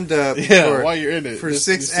jammed up. While you're in it, for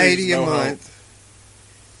 $680 a month,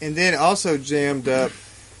 and then also jammed up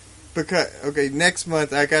because next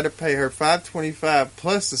month I got to pay her $525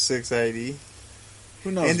 plus the $680.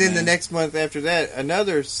 Who knows? And then man? the next month after that,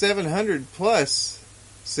 another $700 plus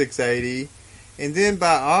 $680, and then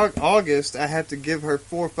by August I have to give her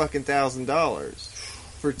 $4,000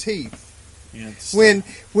 for teeth. When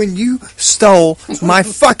you stole my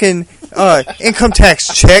fucking income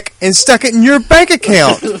tax check and stuck it in your bank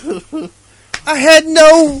account, I had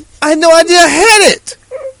no idea I had it.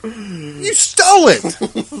 You stole it.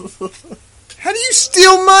 How do you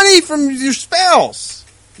steal money from your spouse?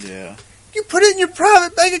 Yeah, you put it in your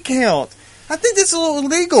private bank account. I think that's a little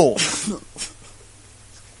illegal.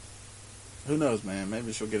 Who knows, man?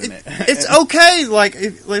 Maybe she'll get an. It's okay.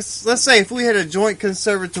 Let's say if we had a joint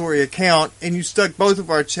conservatory account and you stuck both of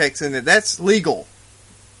our checks in it, that's legal.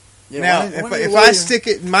 Yeah, now, if I stick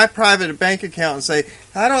it in my private bank account and say,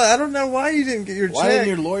 I don't know why you didn't get your check. Why didn't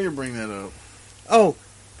your lawyer bring that up? Oh,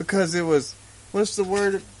 because it was. What's the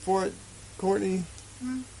word for it, Courtney?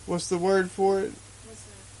 What's the word for it? What's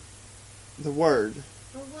that? The word.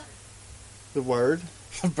 For what? The word.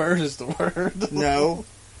 The bird is the word. No.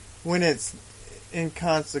 When it's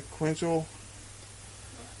inconsequential. I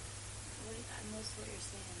missed what you're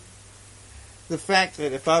saying. The fact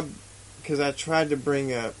that because I tried to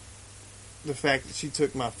bring up the fact that she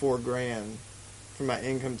took my $4,000 from my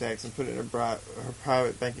income tax and put it in her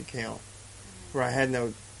private bank account, where I had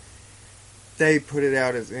no. They put it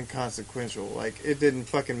out as inconsequential, like it didn't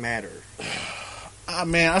fucking matter.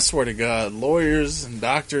 Man, I swear to God, lawyers and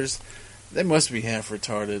doctors, they must be half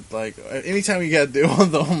retarded. Like anytime you got to deal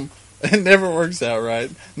with them, it never works out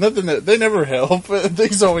right. They never help.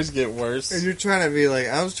 Things always get worse. And you're trying to be like,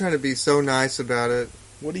 I was trying to be so nice about it.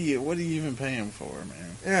 What do you even pay him for,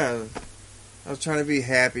 man? Yeah, I was trying to be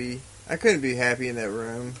happy. I couldn't be happy in that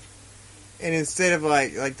room. And instead of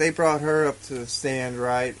like they brought her up to the stand,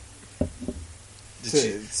 right?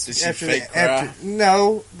 Did she fake cry?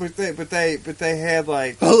 No, but they had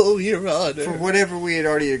like, oh, Your Honor, for whatever we had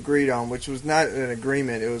already agreed on, which was not an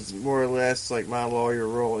agreement. It was more or less like my lawyer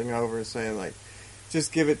rolling over and saying like,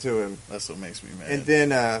 just give it to him. That's what makes me mad. And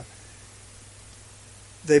then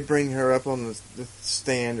they bring her up on the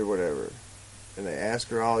stand or whatever, and they ask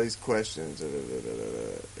her all these questions,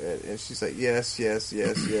 and she's like, yes, yes,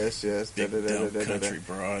 yes, yes, yes. Big dumb country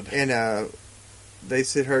broad. And they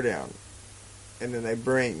sit her down. And then they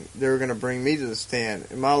were going to bring me to the stand.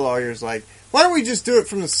 And my lawyer's like, why don't we just do it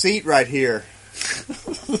from the seat right here?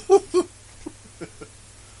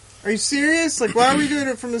 Are you serious? Like, why are we doing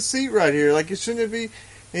it from the seat right here? Like, it shouldn't it be?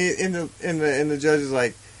 And the judge is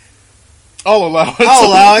like, I'll allow it. I'll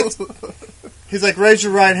allow it. He's like, raise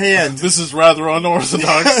your right hand. This is rather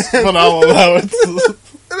unorthodox, but I'll allow it. And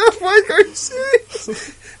I'm like, are you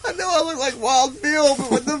serious? I know I look like Wild Bill, but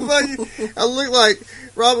what the fuck? I look like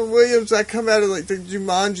Robin Williams. I come out of like the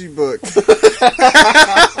Jumanji book.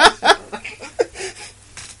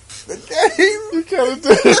 The game. You kind of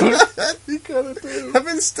do. You kind of do. I've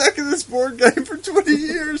been stuck in this board game for 20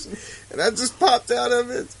 years, and I just popped out of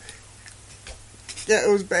it. Yeah,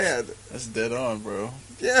 it was bad. That's dead on, bro.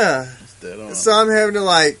 Yeah. That's dead on. So I'm having to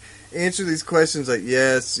like answer these questions like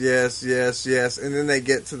yes, yes, yes, yes, and then they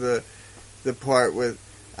get to the part with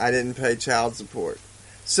I didn't pay child support.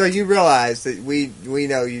 So you realize that we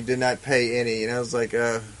know you did not pay any, and I was like,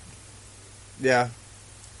 yeah.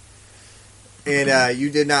 And you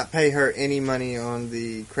did not pay her any money on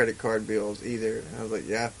the credit card bills either. And I was like,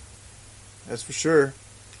 yeah, that's for sure.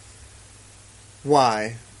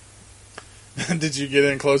 Why? Did you get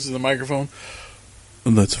in close to the microphone?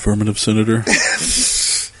 That's affirmative, Senator.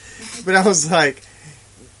 But I was like,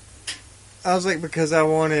 because I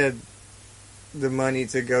wanted the money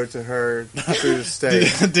to go to her through the state.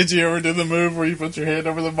 Did you ever do the move where you put your hand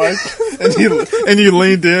over the mic and you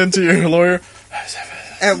leaned in to your lawyer?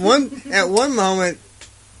 At one moment,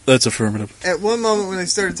 that's affirmative. At one moment when they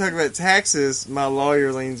started talking about taxes, my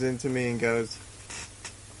lawyer leans into me and goes,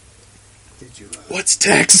 "Did you? What's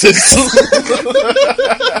taxes?"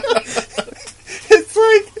 It's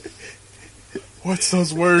like, what's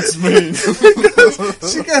those words mean?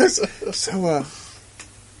 She goes, so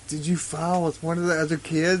did you file with one of the other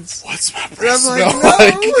kids? What's my breath smell like?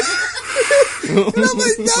 like? No. And I'm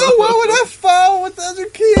like, no, why would I file with the other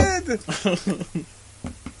kid?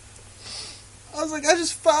 I was like, I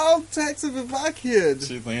just filed taxes with my kid.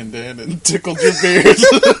 She leaned in and tickled your beard.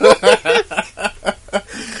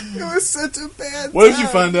 It was such a bad What time. did you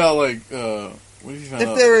find out, like, what did you find out?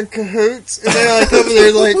 If they were in cahoots, and they're like over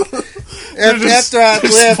there, like, after I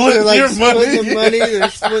left, they're like splitting money. They're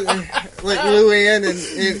splitting, like Luann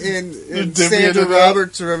and Sandra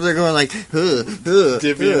Roberts are over there going like,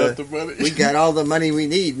 divvying up the money. We got all the money we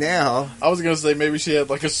need now. I was going to say maybe she had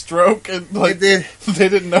like a stroke and like they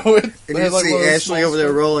didn't know it. And you see Ashley over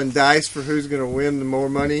there rolling dice for who's going to win the more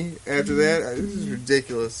money after that. This is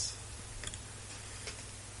ridiculous.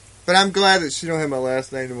 But I'm glad that she don't have my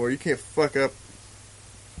last name anymore. You can't fuck up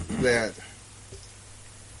that.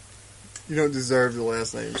 You don't deserve the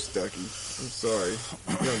last name Stuckey. I'm sorry.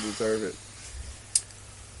 You don't deserve it.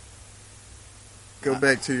 Go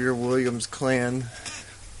back to your Williams clan.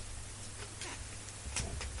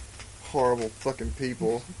 Horrible fucking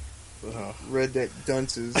people. Redneck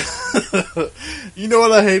dunces. You know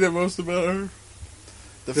what I hated most about her?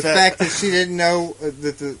 The fact that she didn't know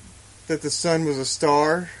that the sun was a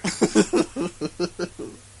star. I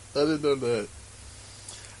didn't know that.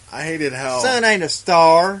 I hated how... Sun ain't a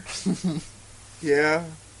star. Yeah.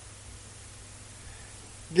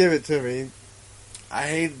 Give it to me. I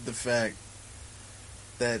hated the fact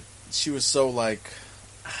that she was so, like...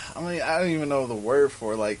 I mean, I don't even know the word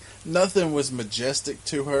for it. Like, nothing was majestic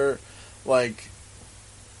to her. Like,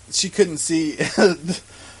 she couldn't see...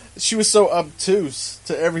 She was so obtuse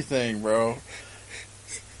to everything, bro.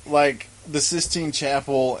 Like, the Sistine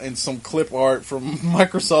Chapel and some clip art from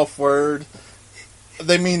Microsoft Word...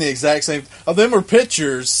 They mean the exact same. Oh, them are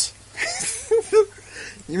pictures.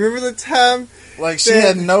 You remember the time Like, she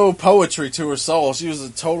had no poetry to her soul. She was a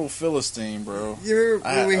total Philistine, bro. You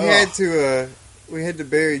remember when we had to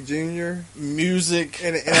bury Junior? Music,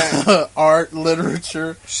 and art,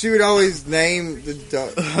 literature. She would always name the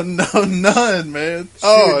dog. No, none, man. She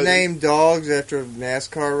would name dogs after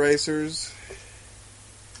NASCAR racers.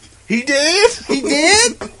 He did? He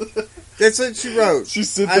did? That's what she wrote. She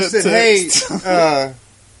said I that said, text. hey,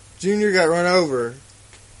 Junior got run over.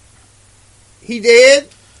 He did?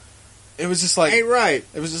 It was just like... Ain't right.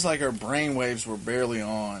 It was just like her brain waves were barely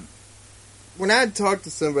on. When I talked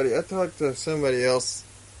to somebody, I talked to somebody else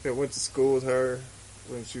that went to school with her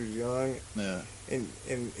when she was young. Yeah.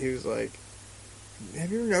 And he was like,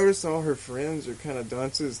 have you ever noticed all her friends are kind of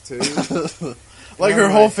dunces too? Like her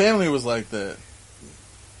whole family was like that.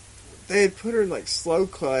 They had put her in like slow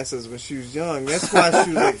classes when she was young. That's why she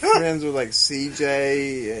was like friends with like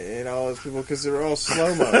CJ and all those people, because they're all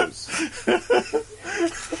slow-mos.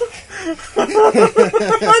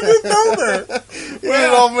 I didn't know that. Yeah,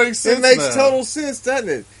 it all makes sense. It makes now. total sense, doesn't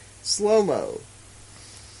it? Slow-mo.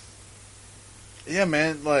 Yeah,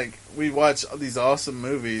 man. Like, we watch these awesome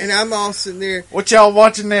movies, And I'm all sitting there. what y'all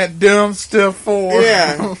watching that dumb stuff for?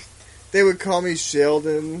 Yeah. They would call me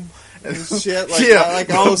Sheldon and shit. Like, Yeah. like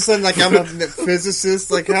all of a sudden, like I'm a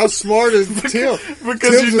physicist. Like, how smart is Tim?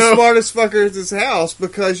 Because Tim's the smartest fucker at this house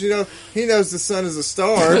because, you know, he knows the sun is a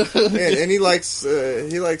star and he likes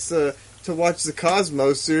to watch the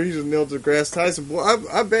Cosmos series with Neil deGrasse Tyson. Well,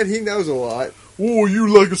 I bet he knows a lot. Oh, you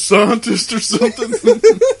like a scientist or something?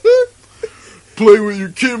 Play with your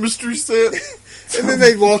chemistry set. And then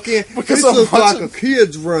they walk in. Because This I'm looks like watching- a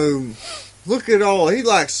kid's room. Look at all. He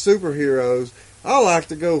likes superheroes. I like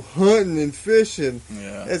to go hunting and fishing.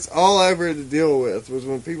 Yeah. That's all I ever had to deal with was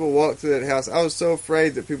when people walked through that house. I was so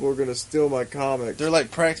afraid that people were going to steal my comics They're like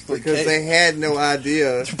practically because they had no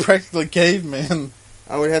idea. They're practically cavemen.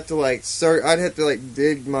 I would have to like search. I'd have to like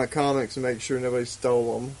dig my comics and make sure nobody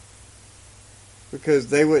stole them because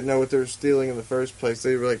they wouldn't know what they were stealing in the first place.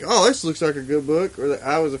 They were like, "Oh, this looks like a good book," or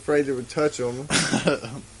I was afraid they would touch them.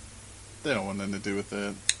 They don't want nothing to do with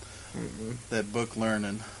that. That book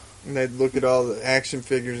learning. And they'd look at all the action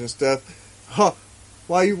figures and stuff. Huh?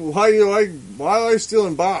 Why are they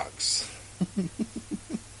stealing box?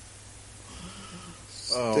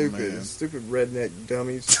 Oh, man. Stupid redneck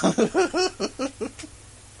dummies.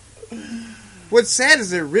 What's sad is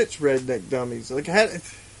they're rich redneck dummies. Like,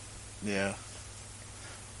 Yeah.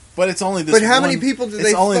 But it's only this. But how one, many people did it's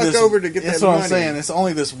they only fuck this- over to get That's that what money? I'm saying. It's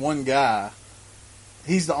only this one guy.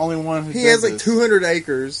 He's the only one who He does has like this. 200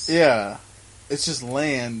 acres. Yeah, it's just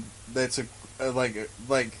land that's like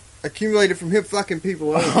accumulated from him fucking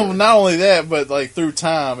people over. not only that, but like through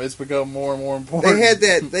time, it's become more and more important. They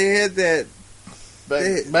had that.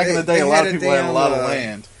 Back in the day, a lot of people had a lot of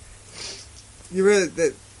land. You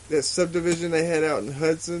remember that subdivision they had out in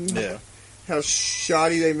Hudson? Yeah. How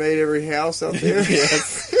shoddy they made every house out there.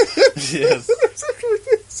 Yes. Yes.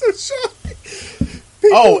 So shoddy.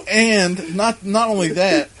 Oh, and not only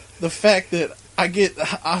that, the fact that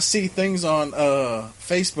I see things on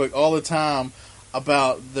Facebook all the time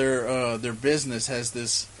about their business has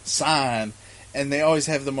this sign, and they always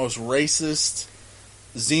have the most racist,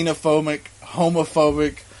 xenophobic,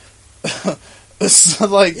 homophobic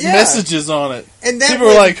messages on it. And people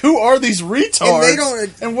are like, "Who are these retards? And they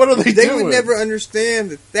don't. And what are they They doing?" would never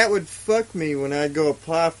understand that would fuck me when I go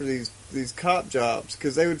apply for these cop jobs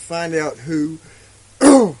because they would find out who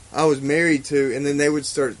I was married to, and then they would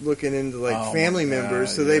start looking into like family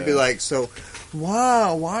members. So they'd be like, "So,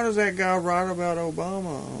 why does that guy write about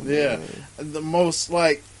Obama?" Yeah, the most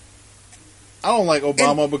like. I don't like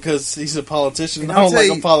Obama because he's a politician. I don't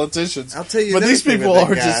like politicians. I'll tell you, but these people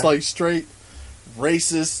about are that just guy. like straight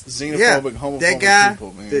racist, xenophobic, homophobic that guy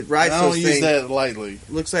people. Man. that writes I don't those use things that lightly.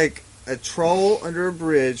 Looks like a troll under a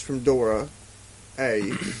bridge from Dora.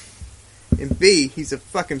 A and B, he's a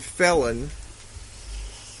fucking felon.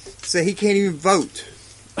 So he can't even vote.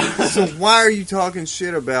 So why are you talking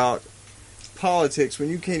shit about politics when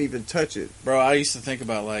you can't even touch it? Bro, I used to think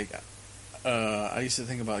about like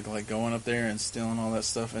going up there and stealing all that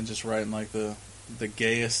stuff and just writing like the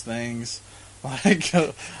gayest things. Like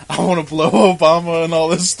I want to blow Obama and all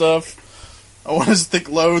this stuff. I want to stick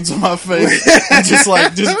loads on my face and just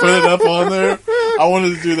put it up on there. I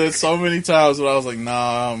wanted to do that so many times, but I was like,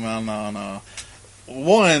 no.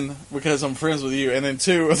 One, because I'm friends with you, and then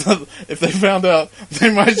two, if they found out,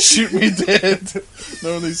 they might shoot me dead.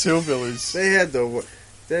 Knowing these hillbillies.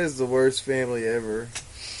 That is the worst family ever.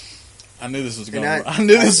 I knew this was going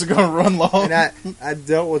to run long. And I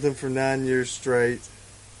dealt with them for 9 years straight,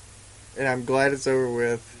 and I'm glad it's over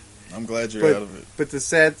with. I'm glad you're out of it. But the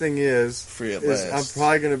sad thing is, Free at last. I'm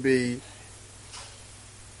probably going to be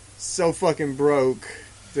so fucking broke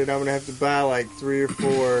that I'm gonna have to buy like 3 or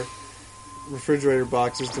 4 refrigerator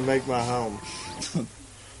boxes to make my home.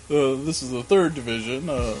 This is the 3rd division.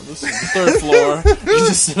 This is the 3rd floor. You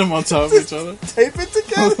just sit them on top of each other. Tape it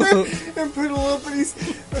together and put a little bitty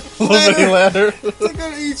ladder. To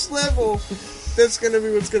go to each level. That's going to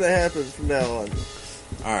be what's going to happen from now on.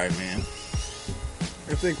 Alright, man.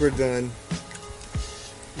 I think we're done.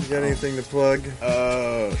 You got anything to plug?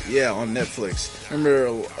 Yeah, on Netflix. Remember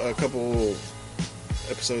a couple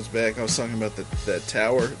episodes back, I was talking about that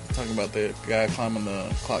tower, talking about the guy climbing the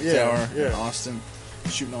clock tower in Austin,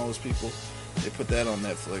 shooting all those people. They put that on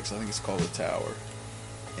Netflix. I think it's called The Tower.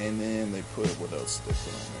 And then they put, what else did they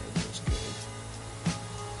put on there? That was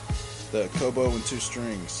good. The Kobo and 2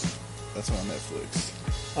 Strings. That's on Netflix.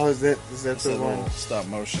 Oh, is that the one? Stop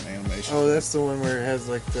motion animation. Oh, that's the one where it has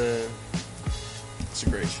like the. It's a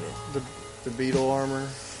great show. The beetle armor.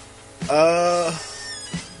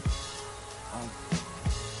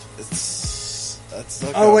 That's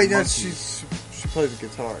like oh wait, no, she plays the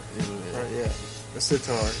guitar. Yeah. Right, yeah, the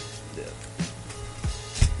sitar. Yeah.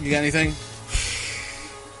 You got anything?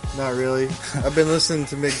 Not really. I've been listening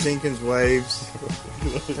to Mick Jenkins' Waves.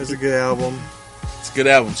 That's a good album. It's a good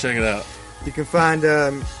album. Check it out. You can find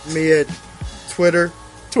me at Twitter,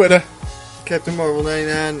 Captain Marvel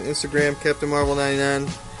 99, Instagram Captain Marvel 99.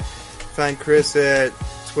 Find Chris at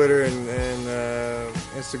Twitter and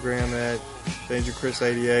Instagram at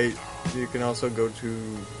DangerChris88. You can also go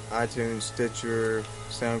to iTunes, Stitcher,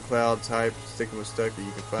 SoundCloud, type Sticking with Stucky.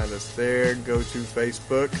 You can find us there. Go to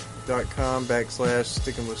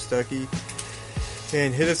Facebook.com/Sticking with Stucky.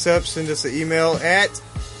 And hit us up, send us an email at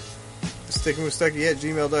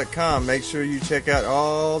stickingwithstucky@gmail.com. Make sure you check out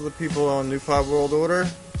all the people on New Pod World Order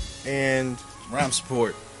and Rhyme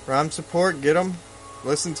Support. Get them,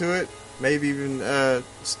 listen to it, maybe even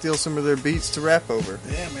steal some of their beats to rap over.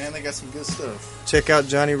 Yeah, man, they got some good stuff. Check out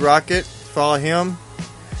Johnny Rocket, follow him.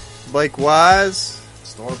 Blake Wise,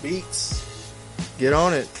 Star Beats, get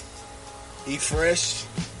on it. Eat Fresh.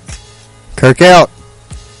 Kirk out.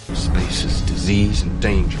 Space is disease and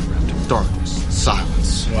danger wrapped in darkness and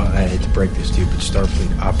silence. Well, I hate to break this to you, but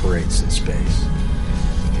Starfleet operates in space.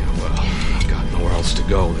 Yeah, well, I've got nowhere else to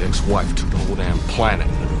go. The ex-wife took the whole damn planet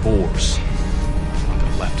in a divorce. All I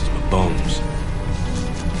got left is my bones.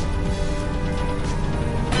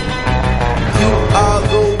 You are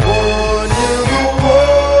the one, you're the one.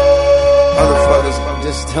 Motherfuckers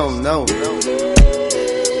just don't know.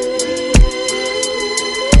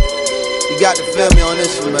 You got to feel me on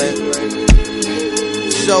this one, man.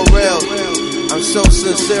 So real. I'm so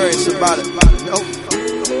serious about it. Nope.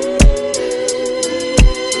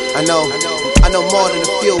 I know more than a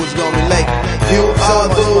few is gonna relate. You are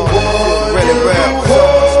the one, really real.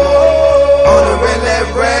 on the really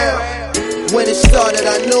real. When it started,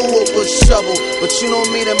 I knew it was trouble. But you know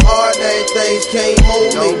me, them hard things can't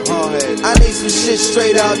move me. I need some shit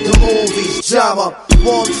straight out the movies. Drama,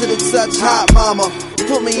 warm to the touch, hot mama.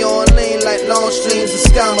 Put me on lean like long streams of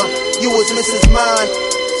scammer. You was Mrs. Mine,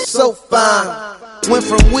 so fine. Went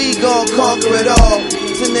from we gon' conquer it all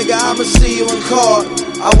to nigga, I'ma see you in court.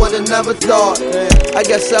 I would've never thought. I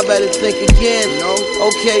guess I better think again.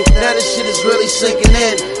 Okay, now this shit is really sinking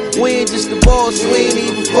in. We ain't just the boss, we ain't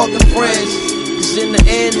even fucking friends. Cause in the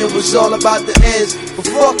end, it was all about the ends. But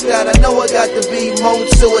fuck that, I know I got to be more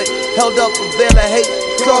to it. Held up a veil of hate,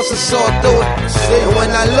 cross and saw through it. And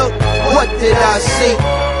when I look, what did I see?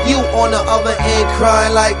 You on the other end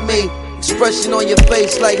crying like me. Expression on your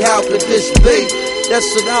face like how could this be? That's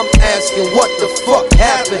what I'm asking, what the fuck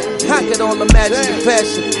happened? How could all the magic and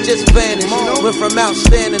passion just vanish? Went from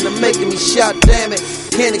outstanding to making me shout, damn it.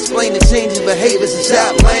 Can't explain the changes, behaviors is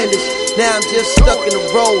outlandish. Now I'm just stuck in the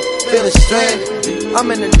road, feeling stranded. I'm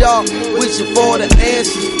in the dark, wishing for the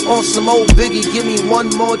answers. On some old Biggie, give me one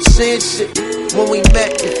more chance shit. When we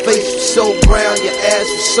met, your face was so brown, your ass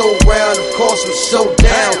was so round, of course was so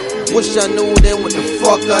down. Wish I knew then what the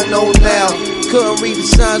fuck I know now. Couldn't read the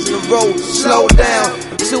signs in the road, slow down.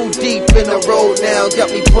 I'm too deep in the road now.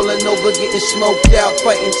 Got me pulling over, getting smoked out,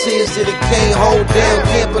 fighting tears that it can't hold down.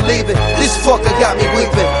 Can't believe it, this fucker got me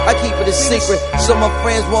weeping. I keep it a secret, so my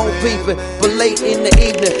friends won't peep it. But late in the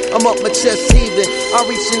evening, I'm up my chest heaving. I'm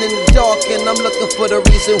reaching in the dark and I'm looking for the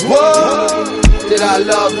reason. Whoa, did I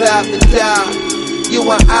love have to die? You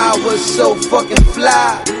and I was so fucking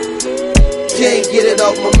fly. Can't get it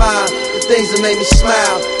off my mind. The things that made me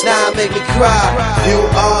smile, now make me cry. You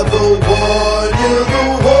are the one, you're the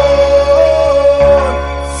one.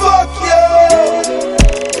 Fuck you.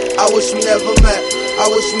 I wish we never met. I I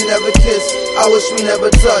wish we never kissed, I wish we never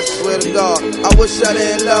touched. Swear to God, I wish I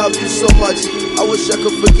didn't love you so much. I wish I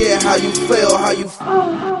could forget how you feel, how you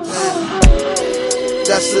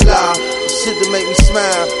that's a lie. Shit that make me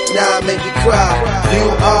smile, now it make me cry.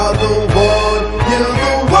 You are the one, you're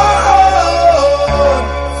the one.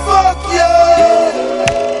 Fuck you.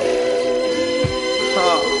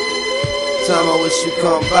 Time I wish you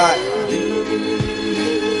come back.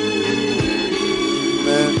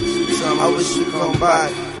 Man, time I wish you come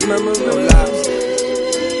back. Remember no lies.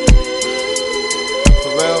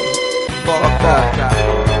 For real, fuck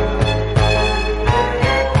that.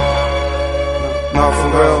 No, for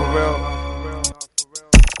real.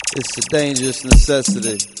 It's a dangerous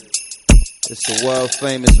necessity. It's a world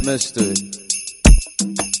famous mystery.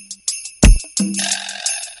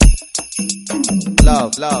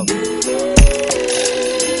 Love, love.